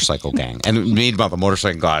a motorcycle gang? And meanwhile, the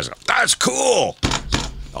motorcycle guys, that's cool.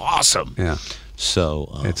 Awesome. Yeah.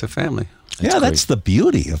 So it's a family. That's the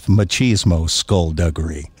beauty of machismo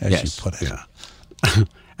skullduggery, as you put it. Yeah.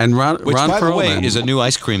 And Ron by the way, Perlman is a new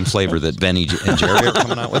ice cream flavor that Benny and Jerry are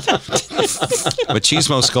coming out with.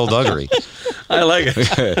 Machismo skullduggery. I like it.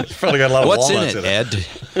 It's probably got a lot of What's in walnuts it, Ed?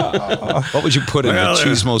 What would you put in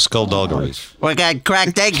machismo skullduggery? We got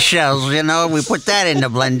cracked eggshells, we put that in the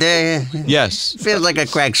blender. Yes. Feels like a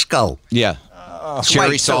cracked skull. Yeah.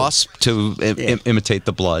 Cherry sauce to imitate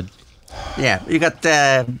the blood. Yeah, you got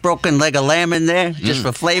the broken leg of lamb in there just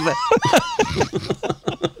for flavor.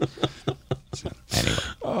 Anyway,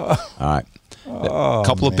 all right. A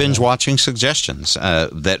couple of binge watching suggestions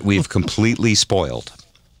that we've completely spoiled.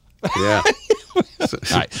 Yeah. All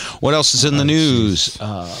right. What else is in the news?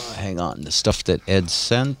 Hang on. The stuff that Ed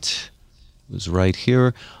sent was right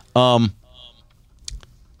here. Rolling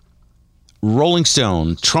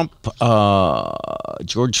Stone, Trump,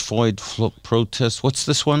 George Floyd protest. What's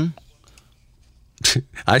this one?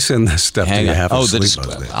 I send this stuff to you half asleep.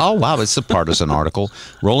 Oh, wow. It's a partisan article.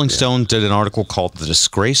 Rolling Stone did an article called The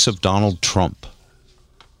Disgrace of Donald Trump.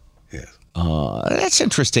 Yeah. That's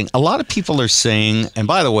interesting. A lot of people are saying, and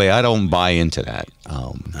by the way, I don't buy into that.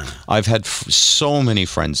 I've had so many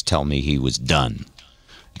friends tell me he was done.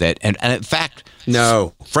 And in fact,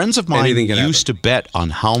 friends of mine used to bet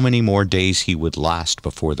on how many more days he would last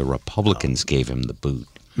before the Republicans gave him the boot.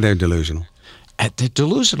 They're delusional. They're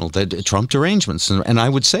delusional. They're Trump derangements. And I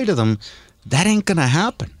would say to them, that ain't going to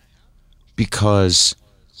happen. Because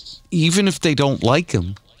even if they don't like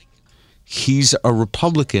him, he's a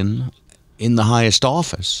Republican in the highest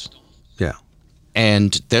office. Yeah.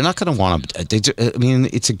 And they're not going to want to.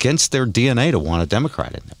 It's against their DNA to want a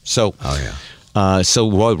Democrat in them. So,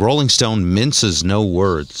 so Rolling Stone minces no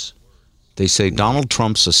words. They say Donald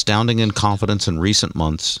Trump's astounding incompetence in recent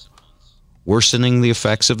months, worsening the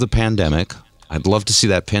effects of the pandemic. I'd love to see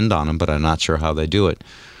that pinned on him, but I'm not sure how they do it.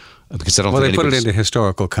 Because I don't think they put it into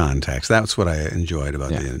historical context. That's what I enjoyed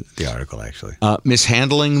about the article, actually.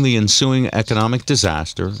 Mishandling the ensuing economic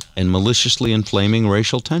disaster and maliciously inflaming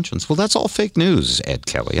racial tensions. Well, that's all fake news, Ed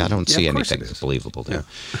Kelly. I don't see anything believable there.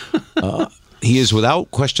 He is without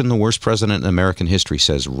question the worst president in American history,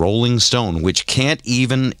 says Rolling Stone, which can't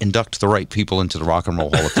even induct the right people into the Rock and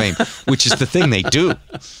Roll Hall of Fame, which is the thing they do.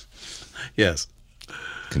 Yes.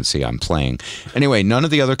 Can see I'm playing. Anyway, none of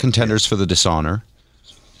the other contenders for the dishonor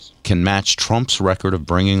can match Trump's record of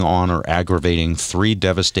bringing on or aggravating 3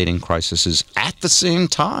 devastating crises at the same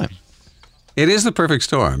time. It is the perfect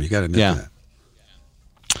storm. You got to admit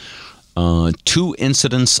that. 2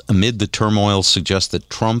 incidents amid the turmoil suggest that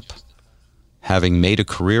Trump, having made a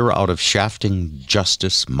career out of shafting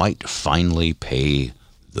justice, might finally pay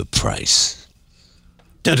the price.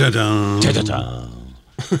 Da-da-dum. Da-da-dum.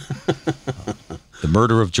 The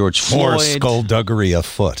murder of George Floyd. More skullduggery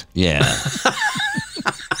afoot. Yeah.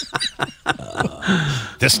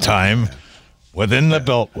 This time, within the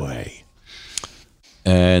Beltway.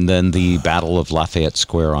 And then the Battle of Lafayette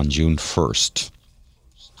Square on June 1st.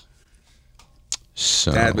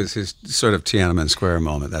 So that was his sort of Tiananmen Square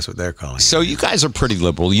moment. That's what they're calling it. So you guys are pretty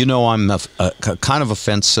liberal. You know, I'm a kind of a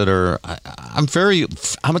fence sitter. I'm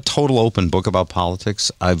a total open book about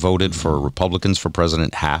politics. I voted for Republicans for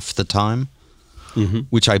president half the time,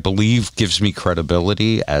 which I believe gives me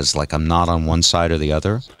credibility as like I'm not on one side or the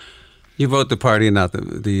other. You vote the party, not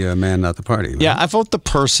the man, not the party. Right? Yeah, I vote the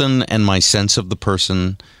person and my sense of the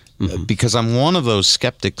person because I'm one of those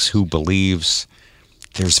skeptics who believes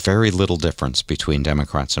there's very little difference between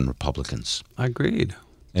Democrats and Republicans. Agreed.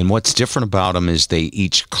 And what's different about them is they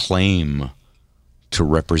each claim to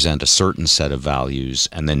represent a certain set of values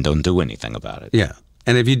and then don't do anything about it. Yeah.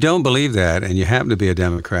 And if you don't believe that and you happen to be a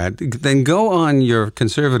Democrat, then go on your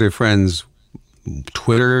conservative friends'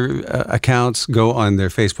 Twitter accounts, go on their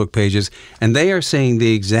Facebook pages, and they are saying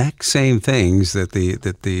the exact same things that the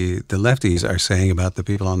lefties are saying about the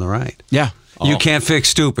people on the right. Yeah. You can't fix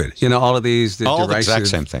stupid. You know, all of these. All the exact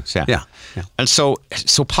same things, yeah. Yeah. And so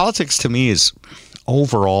politics to me is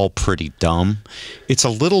overall pretty dumb. It's a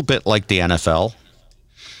little bit like the NFL.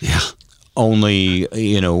 Yeah. Only,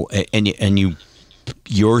 you know,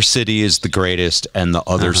 your city is the greatest, and the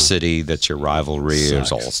other city that's your rivalry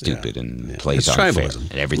is all stupid and plays unfair.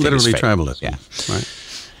 Tribalism. And everything Literally is fake. tribalism. Yeah. Right.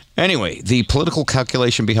 Anyway, the political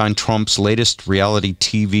calculation behind Trump's latest reality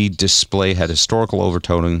TV display had historical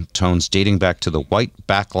overtones dating back to the white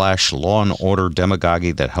backlash law and order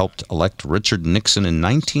demagoguery that helped elect Richard Nixon in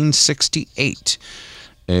 1968.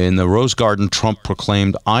 In the Rose Garden, Trump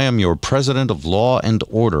proclaimed, "I am your president of law and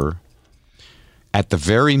order," at the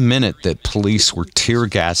very minute that police were tear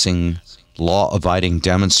gassing law-abiding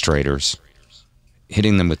demonstrators,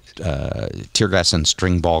 hitting them with tear gas and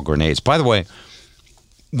string ball grenades. By the way,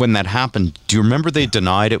 when that happened, do you remember they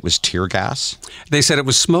denied it was tear gas? They said it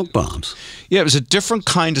was smoke bombs. Yeah, it was a different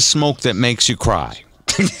kind of smoke that makes you cry.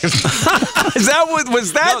 Was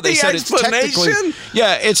that they the said it's explanation?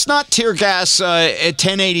 Yeah, it's not tear gas at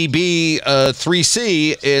 1080B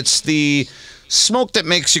 3C. It's the smoke that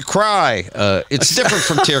makes you cry. It's different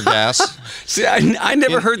from tear gas. See, I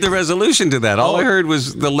never heard the resolution to that. All I heard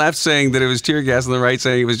was the left saying that it was tear gas and the right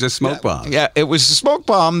saying it was just smoke bombs. Yeah, it was a smoke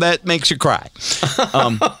bomb that makes you cry.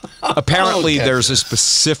 Apparently, there's a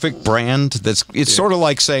specific brand it's sort of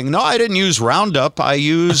like saying, no, I didn't use Roundup. I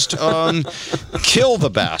used Kill the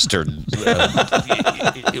Bastard.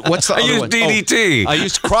 What's the other one? DDT. I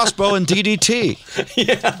used Crossbow and DDT.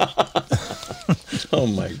 Oh,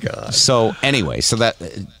 my God. So anyway, so that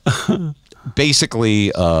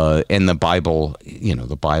basically in the Bible, you know,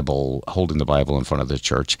 the Bible, holding the Bible in front of the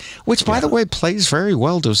church, which, by the way, plays very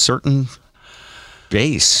well to a certain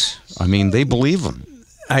base. I mean, they believe them.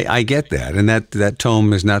 I get that. And that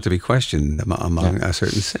tome is not to be questioned among a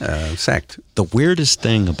certain sect. The weirdest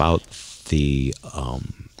thing about the, what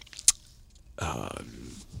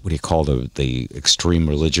do you call the extreme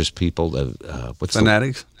religious people? What's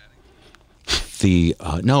fanatics?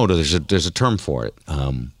 No, there's a term for it.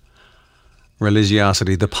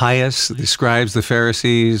 Religiosity, the pious, the scribes, the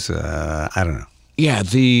Pharisees. I don't know. Yeah,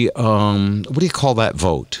 what do you call that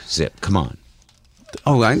vote? Zip, come on.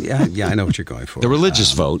 Oh, I know what you're going for. The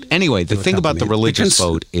religious vote. Anyway, the thing about the religious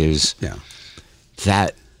vote is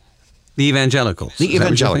that the evangelicals. The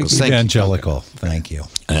evangelicals. Thank you.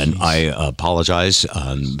 And I apologize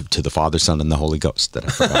to the Father, Son, and the Holy Ghost that I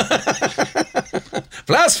forgot.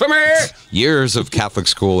 Blasphemy! Years of Catholic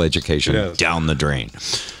school education down the drain.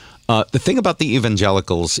 The thing about the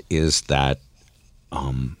evangelicals is that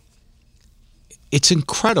it's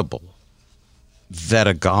incredible that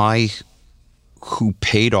a guy who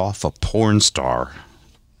paid off a porn star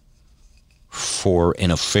for an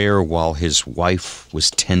affair while his wife was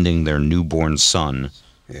tending their newborn son,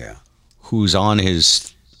 who's on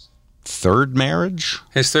his third marriage?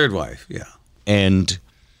 His third wife, and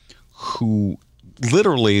who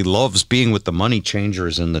literally loves being with the money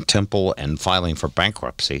changers in the temple and filing for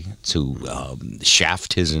bankruptcy to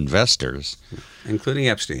shaft his investors. Including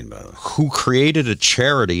Epstein, by the way. Who created a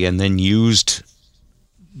charity and then used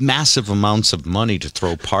massive amounts of money to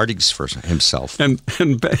throw parties for himself. And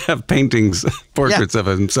have paintings, portraits of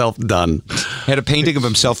himself done. Had a painting of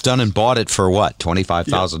himself done and bought it for what,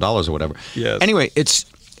 $25,000 or whatever. Yes. Anyway,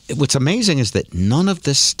 what's amazing is that none of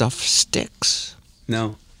this stuff sticks.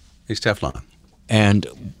 No, he's Teflon. And,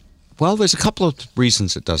 well, there's a couple of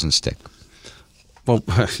reasons it doesn't stick. Well,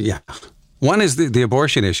 yeah. One is the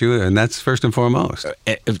abortion issue, and that's first and foremost.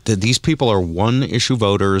 These people are one-issue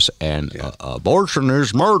voters, and abortion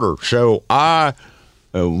is murder, so I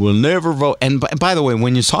will never vote. And by the way,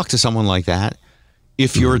 when you talk to someone like that,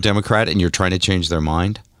 if you're a Democrat and you're trying to change their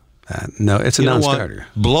mind? No, it's a You know what? non-starter.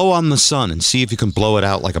 Blow on the sun and see if you can blow it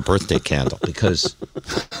out like a birthday candle. Because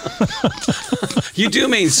You do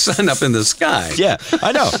mean sun up in the sky. yeah,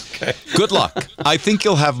 I know. Good luck. I think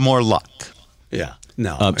you'll have more luck. Yeah.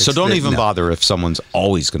 No. So don't even no. bother if someone's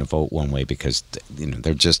always going to vote one way because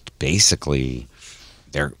they're just basically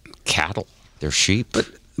they're cattle, they're sheep.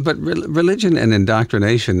 But religion and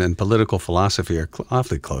indoctrination and political philosophy are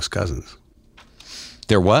awfully close cousins.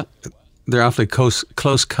 They're what? They're awfully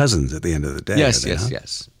close cousins at the end of the day. Yes, are they yes, not?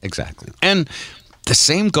 yes, exactly. And the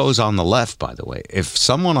same goes on the left, by the way. If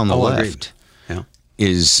someone on the left Yeah.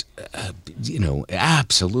 is,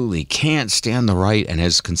 absolutely can't stand the right and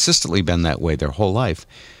has consistently been that way their whole life,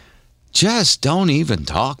 just don't even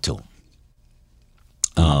talk to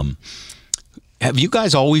them. Have you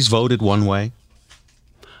guys always voted one way?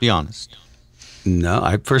 Be honest.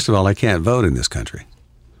 No, first of all, I can't vote in this country.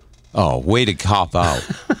 Oh, way to cop out.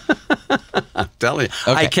 I'm telling you.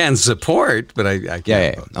 Okay. I can support, but I can't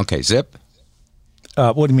Yeah. vote. Okay, Zip.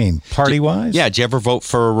 What do you mean, party-wise? Yeah, did you ever vote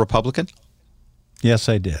for a Republican Yes,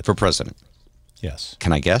 I did. for president? Yes.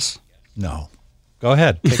 Can I guess? No. Go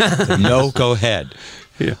ahead. No, go ahead.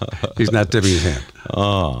 Yeah. He's not dipping his hand.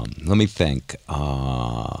 Let me think.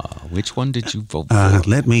 Which one did you vote for?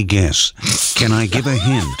 Let me guess. Can I give a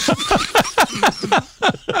hint?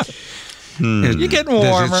 You're getting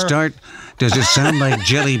warmer. Does it sound like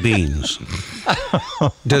jelly beans?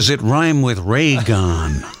 Does it rhyme with ray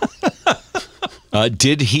gun?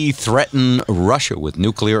 Did he threaten Russia with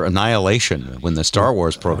nuclear annihilation when the Star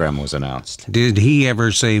Wars program was announced? Did he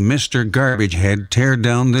ever say, Mr. Garbage Head, tear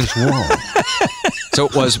down this wall? So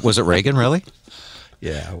was it Reagan, really?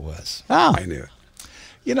 Yeah, it was. Oh. I knew it.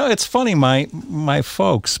 You know, it's funny. My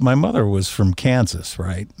folks, my mother was from Kansas,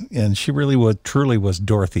 right? And she really truly was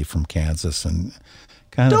Dorothy from Kansas, and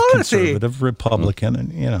kind of conservative Republican,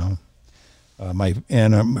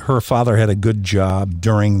 and her father had a good job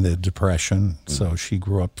during the Depression, so she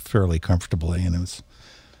grew up fairly comfortably, and it was.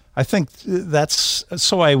 I think that's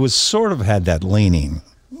so. I was sort of had that leaning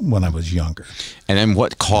when I was younger. And then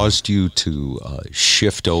what caused you to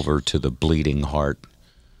shift over to the bleeding heart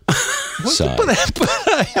side?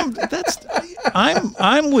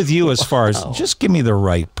 I'm with you as far as just give me the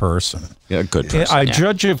right person. Yeah, good person. I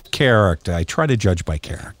judge of character. I try to judge by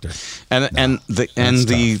character. And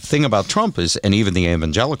the thing about Trump is, and even the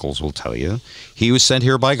evangelicals will tell you, he was sent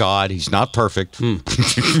here by God. He's not perfect,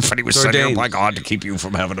 but he was sent here by God to keep you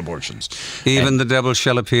from having abortions. Even the devil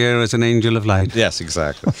shall appear as an angel of light. Yes,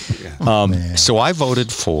 exactly. So I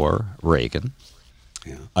voted for Reagan.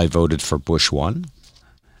 Yeah. I voted for Bush 1.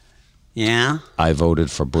 Yeah? I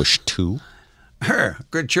voted for Bush 2.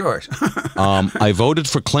 Good choice. I voted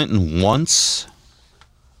for Clinton once,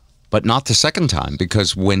 but not the second time,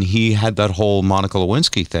 because when he had that whole Monica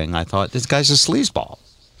Lewinsky thing, I thought, this guy's a sleazeball.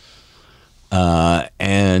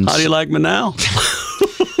 And How do you like me now?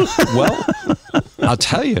 well, I'll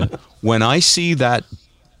tell you, when I see that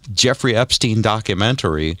Jeffrey Epstein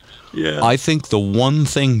documentary, I think the one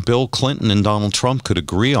thing Bill Clinton and Donald Trump could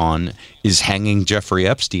agree on is hanging Jeffrey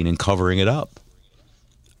Epstein and covering it up.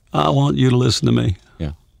 I want you to listen to me.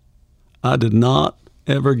 Yeah. I did not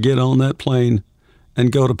ever get on that plane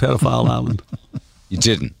and go to Pedophile Island. You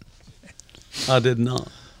didn't. I did not.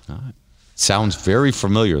 Sounds very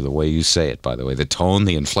familiar the way you say it, by the way. The tone,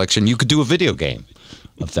 the inflection. You could do a video game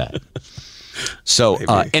of that. So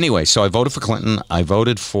anyway, so I voted for Clinton. I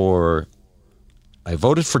voted for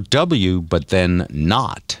W, but then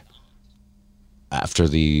not after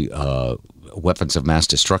the weapons of mass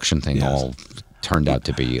destruction thing all turned out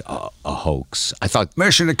to be a hoax. I thought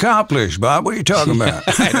Mission accomplished, Bob. What are you talking about?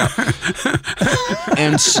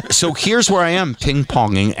 And so here's where I am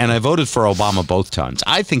ping-ponging, and I voted for Obama both times.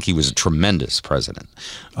 I think he was a tremendous president.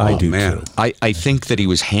 I do, too. I think that he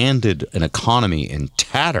was handed an economy in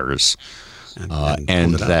tatters,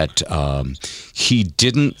 and that he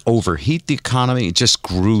didn't overheat the economy. It just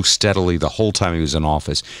grew steadily the whole time he was in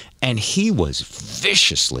office. And he was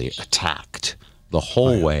viciously attacked the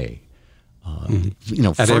whole way.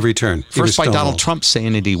 At every turn. First by Donald Trump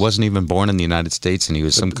saying that he wasn't even born in the United States and he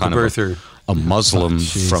was some kind of a Muslim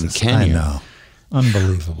from Kenya. I know.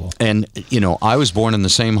 Unbelievable. And, I was born in the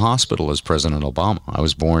same hospital as President Obama. I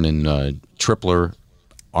was born in Tripler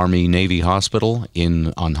Army Navy Hospital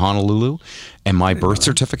on Honolulu, and my birth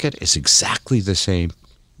certificate is exactly the same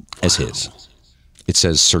as his. It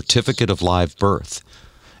says Certificate of Live Birth.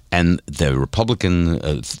 And the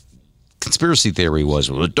Republican conspiracy theory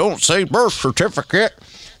was, well, don't say birth certificate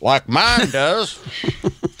like mine does.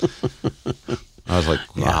 I was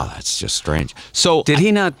like, wow, that's just strange. So did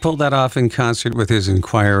he not pull that off in concert with his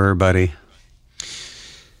Inquirer buddy?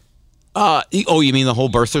 You mean the whole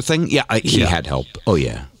birther thing? Yeah, he had help. Oh,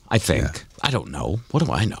 yeah. I think. Yeah. I don't know. What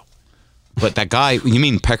do I know? But that guy, you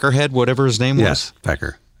mean Peckerhead, whatever his name was? Yes,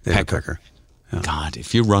 Pecker. David Pecker. Yeah. God,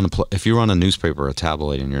 if you run a newspaper or a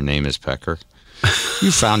tabloid and your name is Pecker,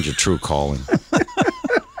 you found your true calling.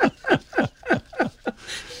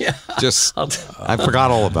 Yeah. I forgot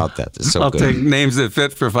all about that. It's so I'll good. take names that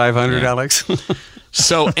fit for $500, Alex.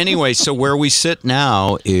 So anyway, where we sit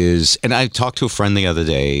now is, and I talked to a friend the other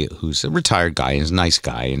day who's a retired guy, he's a nice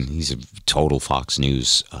guy, and he's a total Fox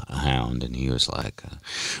News hound, and he was like,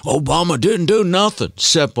 Obama didn't do nothing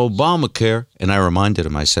except Obamacare. And I reminded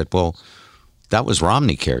him, I said, well, that was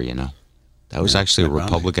Romney Care, That was actually a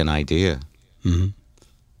Republican idea.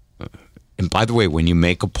 Mm-hmm. And by the way, when you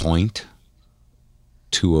make a point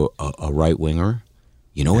to a right-winger,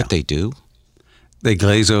 you know what they do? They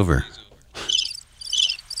glaze over.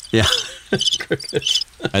 Yeah.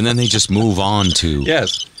 And then they just move on to,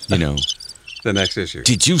 the next issue.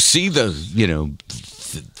 Did you see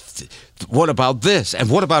what about this? And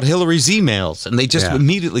what about Hillary's emails? And they just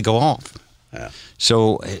immediately go off. Yeah.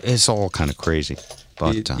 So it's all kind of crazy.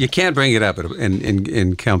 But you can't bring it up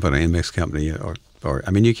in company, in mixed company, or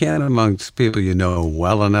I mean, you can amongst people you know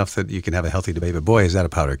well enough that you can have a healthy debate. But boy, is that a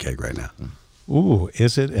powder keg right now. Ooh,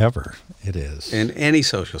 is it ever? It is. In any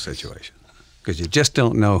social situation. Because you just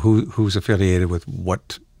don't know who's affiliated with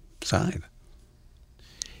what side.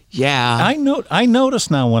 Yeah, I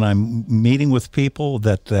notice now when I'm meeting with people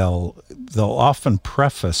that they'll often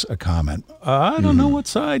preface a comment. I don't know what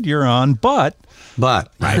side you're on, but right,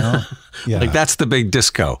 like that's the big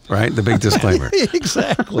disco, right? The big disclaimer.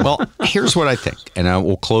 Exactly. Well, here's what I think, and I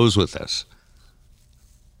will close with this.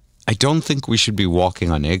 I don't think we should be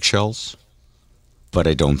walking on eggshells, but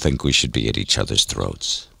I don't think we should be at each other's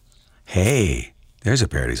throats. Hey, there's a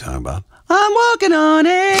parody song, Bob. I'm walking on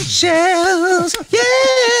eggshells.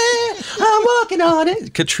 Yeah, I'm walking on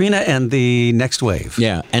it. Katrina and the Next Wave.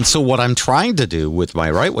 Yeah, and so what I'm trying to do with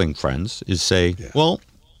my right-wing friends is say, well,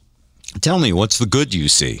 tell me, what's the good you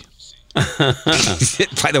see? By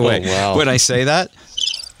the way, when I say that,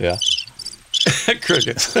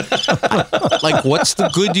 crickets. Like, what's the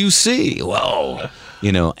good you see? Well,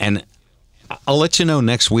 and I'll let you know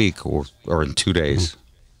next week or in 2 days.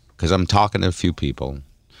 Because I'm talking to a few people.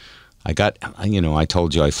 I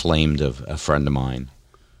told you I flamed a friend of mine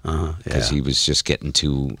because he was just getting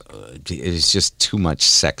it was just too much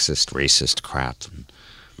sexist, racist crap. And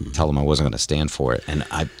tell him I wasn't going to stand for it. And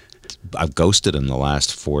I've ghosted him the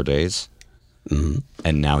last 4 days. Mm-hmm.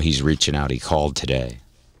 And now he's reaching out. He called today.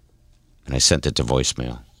 And I sent it to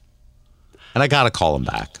voicemail. And I got to call him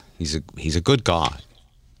back. He's a good guy.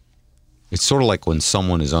 It's sort of like when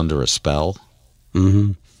someone is under a spell.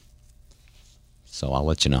 Mm-hmm. So I'll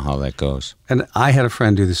let you know how that goes. And I had a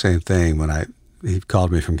friend do the same thing when he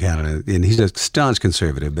called me from Canada, and he's a staunch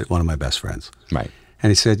conservative, but one of my best friends. Right.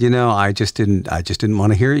 And he said, I just didn't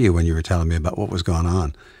want to hear you when you were telling me about what was going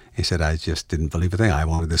on. He said, I just didn't believe a thing. I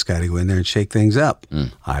wanted this guy to go in there and shake things up.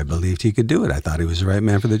 I believed he could do it. I thought he was the right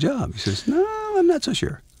man for the job. He says, no, I'm not so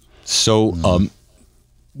sure. So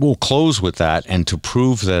we'll close with that. And to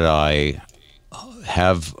prove that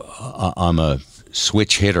I'm a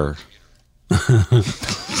switch hitter.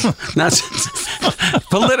 Not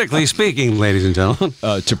politically speaking, ladies and gentlemen.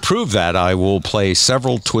 To prove that, I will play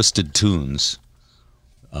several twisted tunes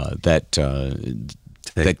that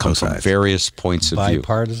come from various points of view.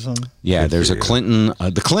 Bipartisan? Yeah, there's a Clinton.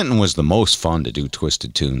 The Clinton was the most fun to do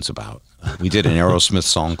twisted tunes about. We did an Aerosmith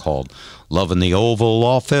song called "Love in the Oval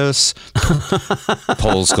Office."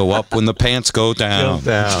 Polls go up when the pants go down.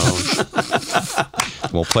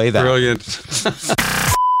 We'll play that. Brilliant.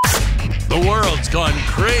 The world's gone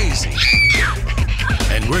crazy,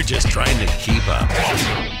 and we're just trying to keep up.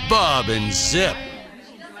 Bob and Zip.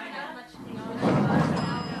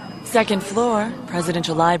 Second floor,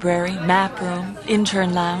 presidential library, map room,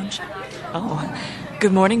 intern lounge. Oh,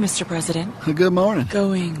 good morning, Mr. President. Good morning.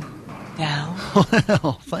 Going now.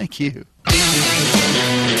 Well, thank you.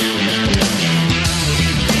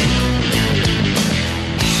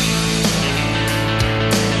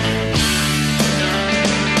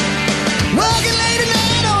 Working late at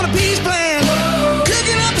night on a peace plan.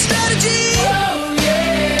 Cooking up a strategy.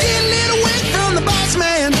 Getting a little wink from the boss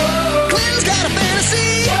man. Clinton's got a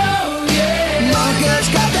fantasy. Margaret's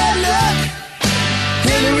got that look.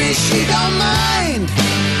 Hillary, she don't mind.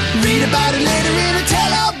 Read about it later in a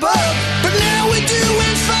tell-all book. But now we're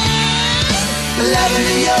doing fine. Loving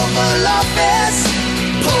the Oval Office.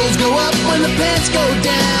 Polls go up when the pants go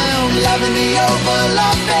down. Loving the Oval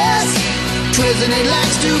Office. President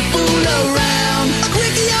likes to fool around. A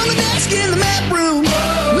quickie on the desk in the map room.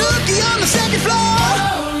 Nookie on the second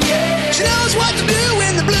floor.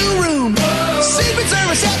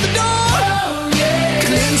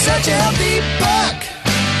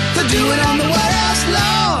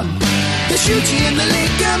 shoot you in the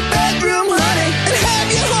Lincoln bedroom, honey, and have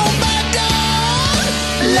you home by dawn.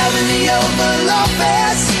 Loving the Oval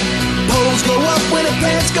Office. Polls go up when the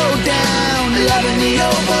pants go down. Loving the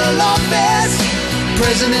Oval Office.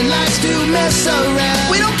 President likes to mess around.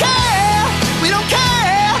 We don't care,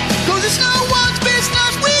 cause it's no one's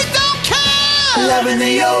business, we don't care. Loving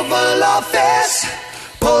the Oval Office.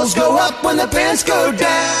 Polls go up when the pants go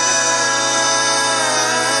down.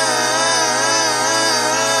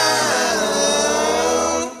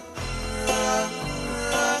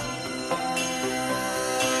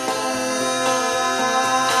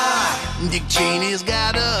 Dick Cheney's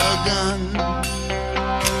got a gun.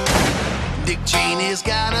 Dick Cheney's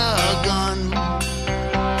got a gun.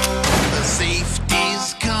 The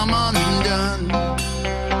safety's come undone.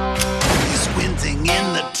 He's squinting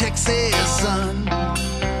in the Texas sun.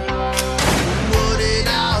 What did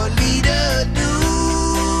our leader do?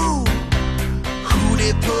 Who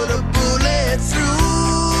did put a bullet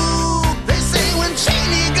through? They say when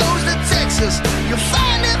Cheney goes to Texas, you'll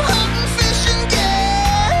find him hunting, fishing, game.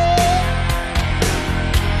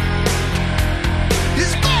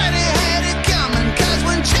 His buddy had it coming, cause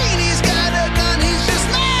when Cheney's got a gun, he's just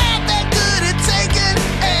not that good at taking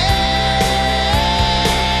aim.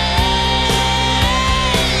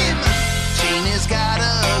 Cheney's got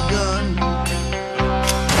a gun.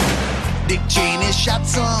 Dick Cheney shot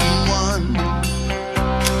someone.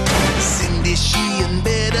 Cindy Sheehan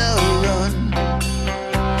better run.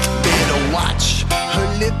 Better watch her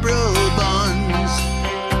liberal buns.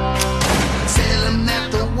 Tell him that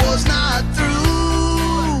the war's not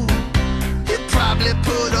through. He'll probably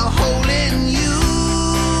put a hole in you.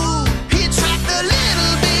 He tracked a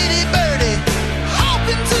little bitty birdie,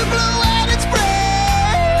 hoping to blow out its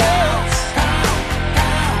brains.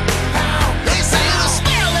 They say the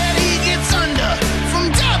smell that he gets under from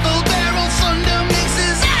double-barrel thunder makes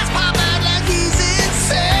his eyes pop out like he's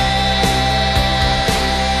insane.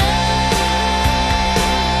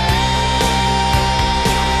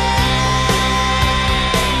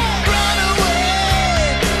 Run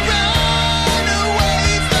away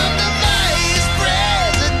from the vice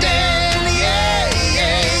president, yeah,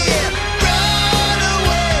 yeah, yeah. Run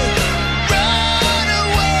away,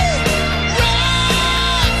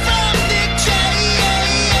 run from Dick Cheney.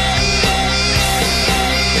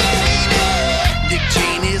 Dick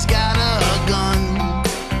Cheney's got a gun.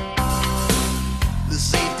 The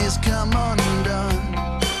safety's come undone.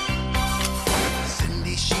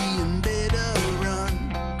 Cindy Sheehan better run.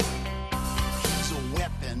 He's a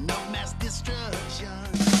weapon of mass destruction.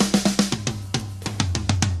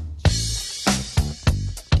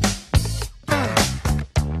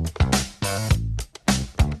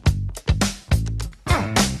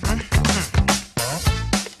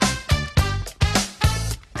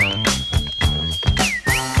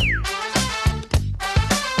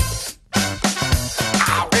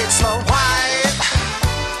 It's the White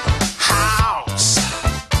House.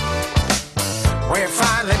 We're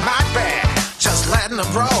finally might be just letting the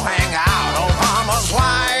bro hang out. Obama's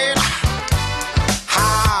White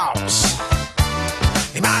House.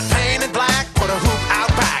 He might paint it black, put a hoop out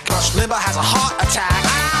back. Rush Limbaugh has a heart attack.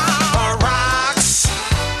 Barack's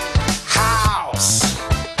house.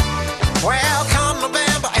 Well, come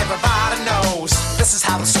November, everybody knows this is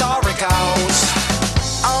how the story goes.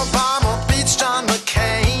 Obama beats John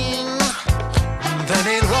McCain. Then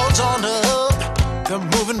he loads on up the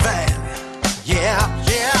moving van. Yeah,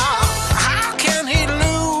 yeah. How can he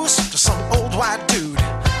lose to some old white dude?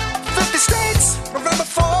 50 states, November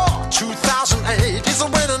 4, 2008. He's a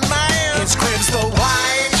winning man. His crib's the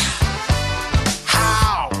White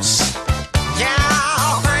House.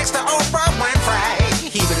 Yeah, thanks to Oprah Winfrey,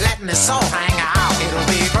 he be letting his soul hang out. It'll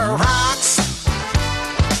be Barack's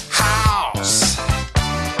house.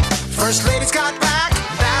 First lady's got back,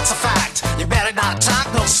 that's a fact. You better not talk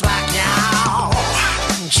no smack, yeah.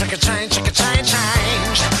 Chicka change,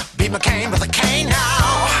 change. Be McCain with a cane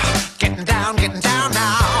now. Getting down now. Getting down.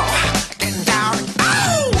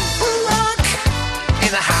 Oh, Barack in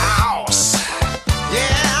the house.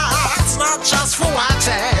 Yeah, it's not just for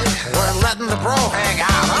whitey. We're letting the bro hang out.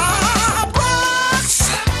 Oh, Barack's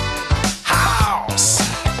house.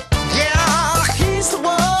 Yeah, he's the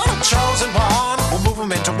one, chosen one. We'll move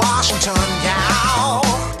him into Washington, yeah.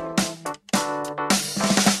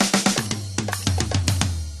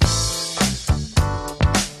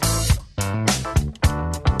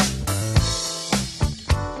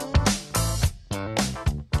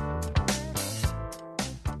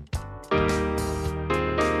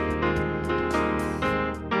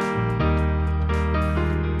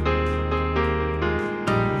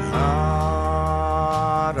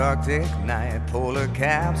 Arctic night, polar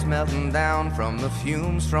caps melting down from the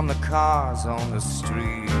fumes from the cars on the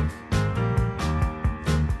street.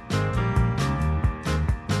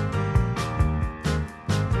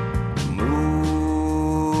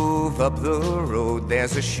 Move up the road,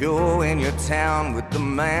 there's a show in your town with the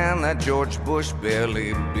man that George Bush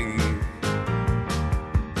barely beat.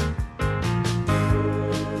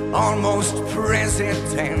 Almost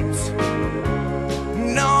president,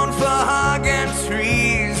 known for hugging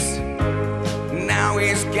trees. Now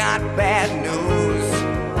he's got bad news.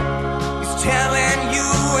 He's telling you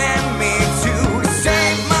and me to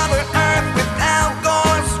save Mother Earth with Al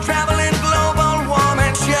Gore's traveling global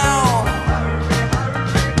warming show.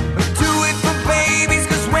 Do it for babies,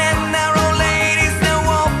 cause when they're old ladies there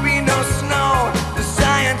won't be no snow. The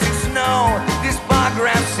scientists know, this bar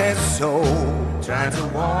graph says so. Trying to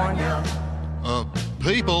warn you,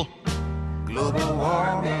 people, global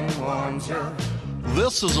warming warns you.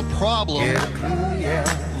 This is a problem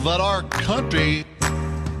that our country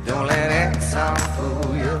don't let it sound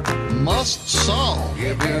fool you. Must solve.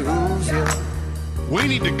 It behooves you. We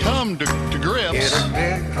need to come to grips Get a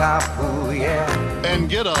big carpool, yeah. and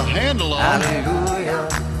get a handle on Hallelujah.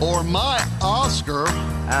 Or my Oscar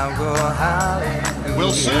I'll go hallelujah.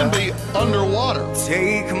 will soon be underwater.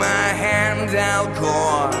 Take my hand, Al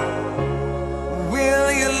Gore.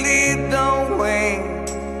 Will you lead the way?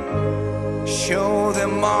 Show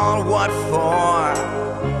them all what for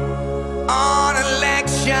on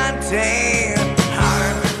election day.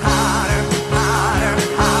 Hotter, hotter, hotter,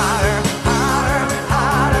 hotter, hotter,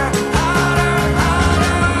 hotter, hotter,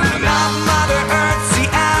 hotter. Love Mother Earth, see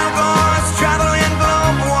Al Gore's traveling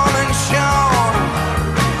globe warming show.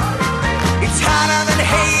 It's hotter than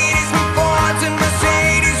Hades with Fords and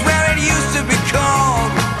Mercedes where it used to be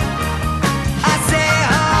cold. I say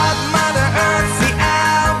hug Mother Earth, see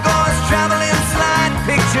Al Gore's traveling slide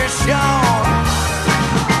picture show.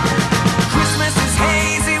 Christmas is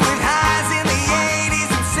hazy with highs in the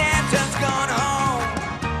 80s and Santa's gone home.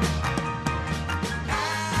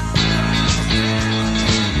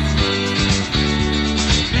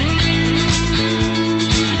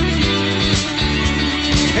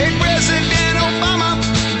 Hey, President Obama,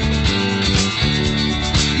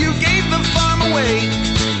 you gave the farm away.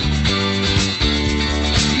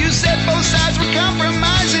 You said both sides were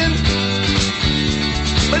compromising,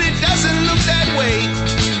 but it doesn't look that way.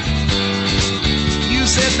 You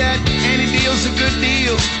said that any deal's a good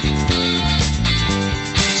deal,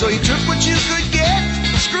 so you took what you could get,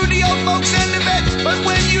 screwed the old folks in the vet. But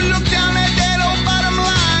when you look down at that old bottom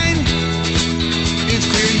line, it's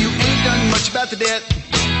clear you ain't done much about the debt.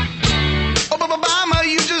 Oh, Obama,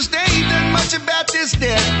 you just ain't done much about this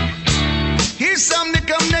debt. Here's something to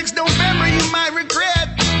come next November you might regret.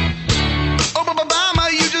 Oh,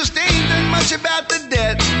 Obama, you just ain't done much about the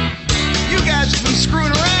debt. You guys have been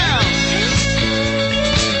screwing around.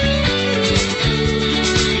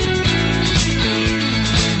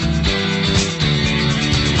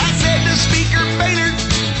 I said to Speaker Boehner,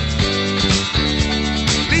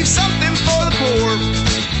 leave something for the poor.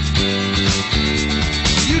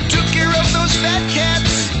 You took care of those fat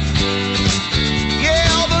cats.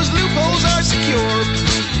 Yeah, all those loopholes are secure.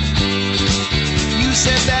 You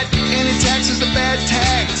said that any tax is a bad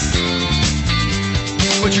tax,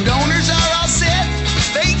 but your donors are all set.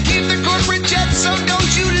 They keep their corporate jets, so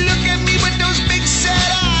don't you look at me with those big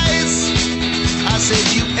sad eyes. I said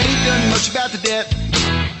you ain't done much about the debt.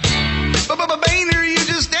 Boehner, you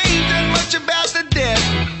just ain't done much about the debt.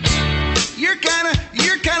 You're kinda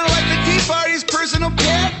like the Tea Party's personal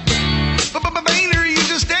pet. Boehner, you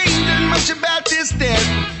just ain't done much about this debt.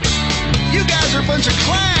 You guys are a bunch of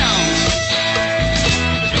clowns.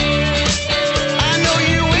 I know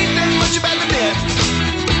you ain't done much about the debt.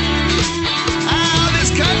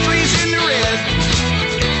 This country's in the red.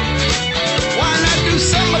 Why not do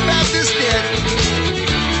something about this debt?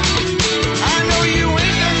 I know you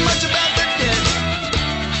ain't done much about the debt.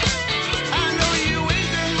 I know you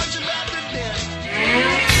ain't done much about the debt.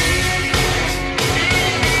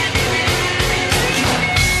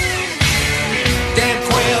 Dan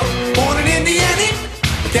Quayle, born in Indiana.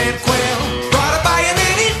 Dan Quayle, brought up by a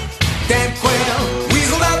nanny. Dan Quayle,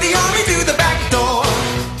 weaseled out the army through the back door.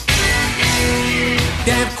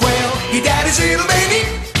 Dan Quayle, he died his little baby.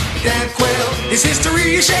 Dan Quayle, his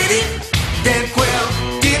history is shady. Dan Quayle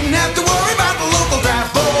didn't have to worry about the local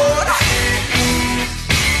draft board.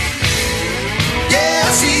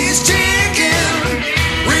 Yes, he's chicken,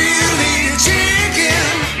 really chicken,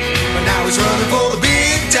 but now he's running for the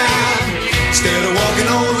big time instead of walking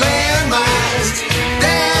on landmines.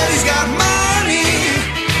 Daddy's got money,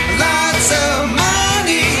 lots of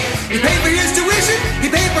money. He paid for his tuition, he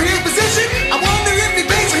paid for his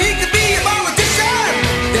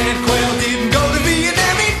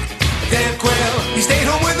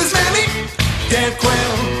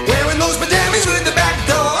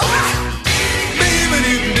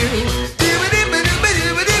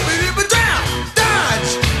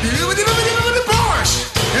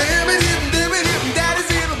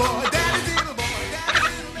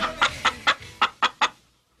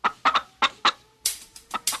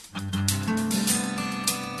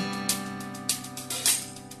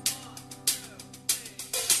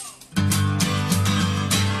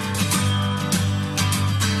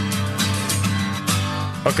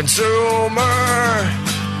a consumer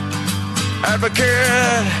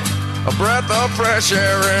advocate, a breath of fresh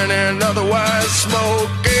air in an otherwise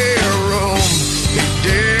smoky room. He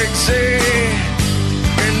digs the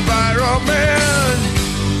environment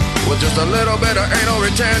with just a little bit of anal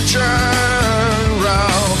retention.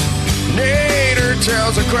 Ralph Nader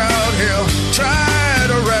tells the crowd he'll try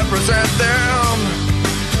to represent them.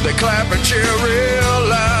 They clap and cheer real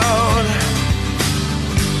loud.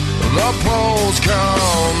 The polls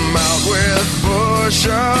come out with Bush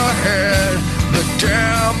ahead. The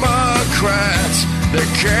Democrats, they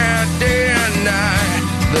can't deny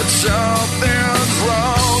that something's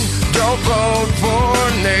wrong. Don't vote for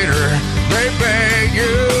Nader, they beg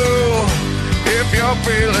you. If you're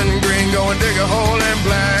feeling green, go and dig a hole and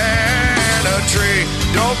plant a tree.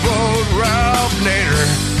 Don't vote Ralph Nader,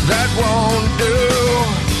 that won't do.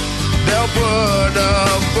 They'll put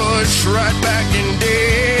a Bush right back in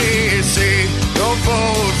D.